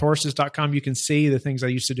straightpathhorses.com, you can see the things I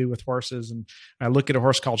used to do with horses. And I look at a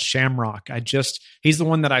horse called Shamrock. He's the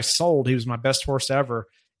one that I sold. He was my best horse ever.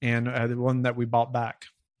 And the one that we bought back.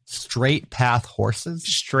 Straight Path Horses?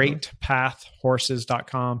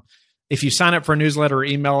 Straightpathhorses.com. If you sign up for a newsletter or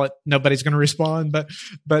email it, nobody's going to respond. But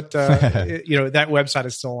that website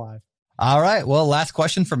is still alive. All right. Well, last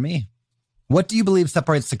question from me. What do you believe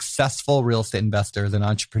separates successful real estate investors and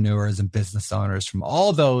entrepreneurs and business owners from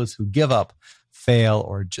all those who give up, fail,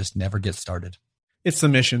 or just never get started? It's the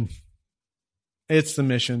mission. It's the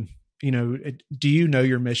mission. Do you know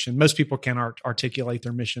your mission? Most people can't articulate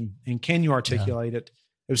their mission. And can you articulate it?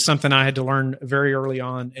 It was something I had to learn very early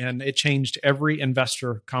on, and it changed every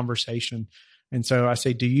investor conversation. And so I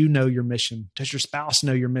say, do you know your mission? Does your spouse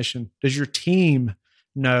know your mission? Does your team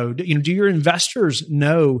know? Do your investors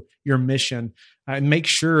know your mission? And make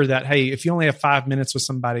sure that, hey, if you only have 5 minutes with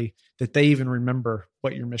somebody, that they even remember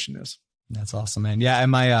what your mission is. That's awesome, man. Yeah,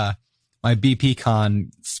 and my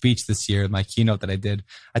BPCon speech this year, my keynote that I did,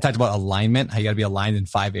 I talked about alignment, how you got to be aligned in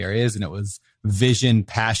 5 areas. And it was vision,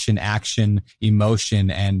 passion, action,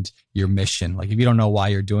 emotion, and your mission. Like if you don't know why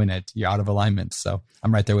you're doing it, you're out of alignment. So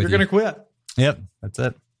I'm right there with you. You're going to quit. Yep. That's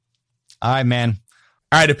it. All right, man.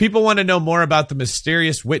 All right. If people want to know more about the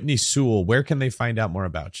mysterious Whitney Sewell, where can they find out more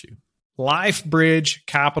about you?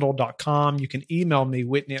 LifeBridgeCapital.com. You can email me,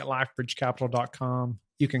 Whitney@LifeBridgeCapital.com.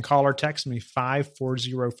 You can call or text me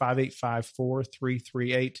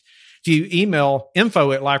 540-585-4338. If you email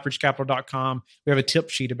info@lifebridgecapital.com, we have a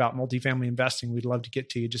tip sheet about multifamily investing. We'd love to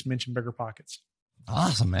get to you. Just mention Bigger Pockets.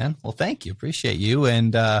 Awesome, man. Well, thank you. Appreciate you.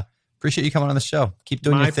 And appreciate you coming on the show. Keep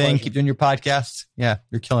doing your thing. Pleasure. Keep doing your podcast. Yeah,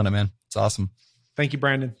 you're killing it, man. It's awesome. Thank you,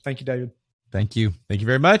 Brandon. Thank you, David. Thank you. Thank you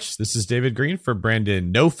very much. This is David Green for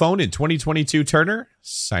Brandon No Phone in 2022 Turner,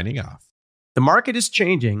 signing off. The market is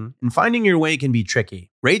changing, and finding your way can be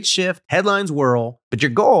tricky. Rates shift, headlines whirl, but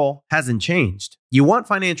your goal hasn't changed. You want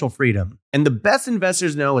financial freedom, and the best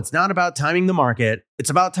investors know it's not about timing the market, it's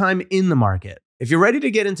about time in the market. If you're ready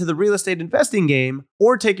to get into the real estate investing game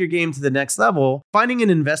or take your game to the next level, finding an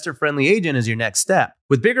investor-friendly agent is your next step.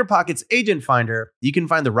 With BiggerPockets Agent Finder, you can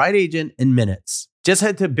find the right agent in minutes. Just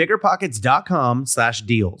head to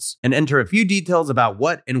biggerpockets.com/deals and enter a few details about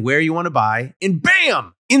what and where you want to buy, and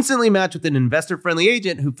bam! Instantly match with an investor-friendly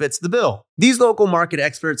agent who fits the bill. These local market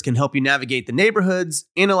experts can help you navigate the neighborhoods,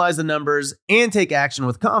 analyze the numbers, and take action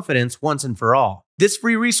with confidence once and for all. This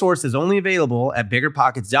free resource is only available at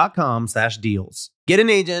biggerpockets.com/deals. Get an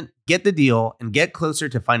agent, get the deal, and get closer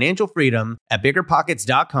to financial freedom at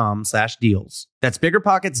biggerpockets.com/deals. That's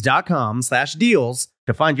biggerpockets.com/deals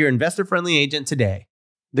to find your investor-friendly agent today.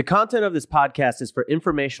 The content of this podcast is for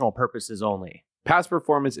informational purposes only. Past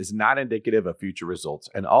performance is not indicative of future results,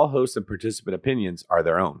 and all host and participant opinions are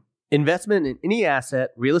their own. Investment in any asset,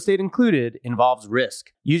 real estate included, involves risk.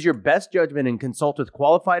 Use your best judgment and consult with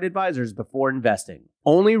qualified advisors before investing.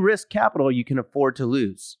 Only risk capital you can afford to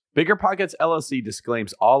lose. Bigger Pockets LLC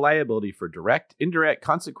disclaims all liability for direct, indirect,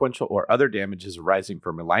 consequential, or other damages arising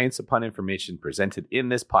from reliance upon information presented in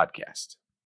this podcast.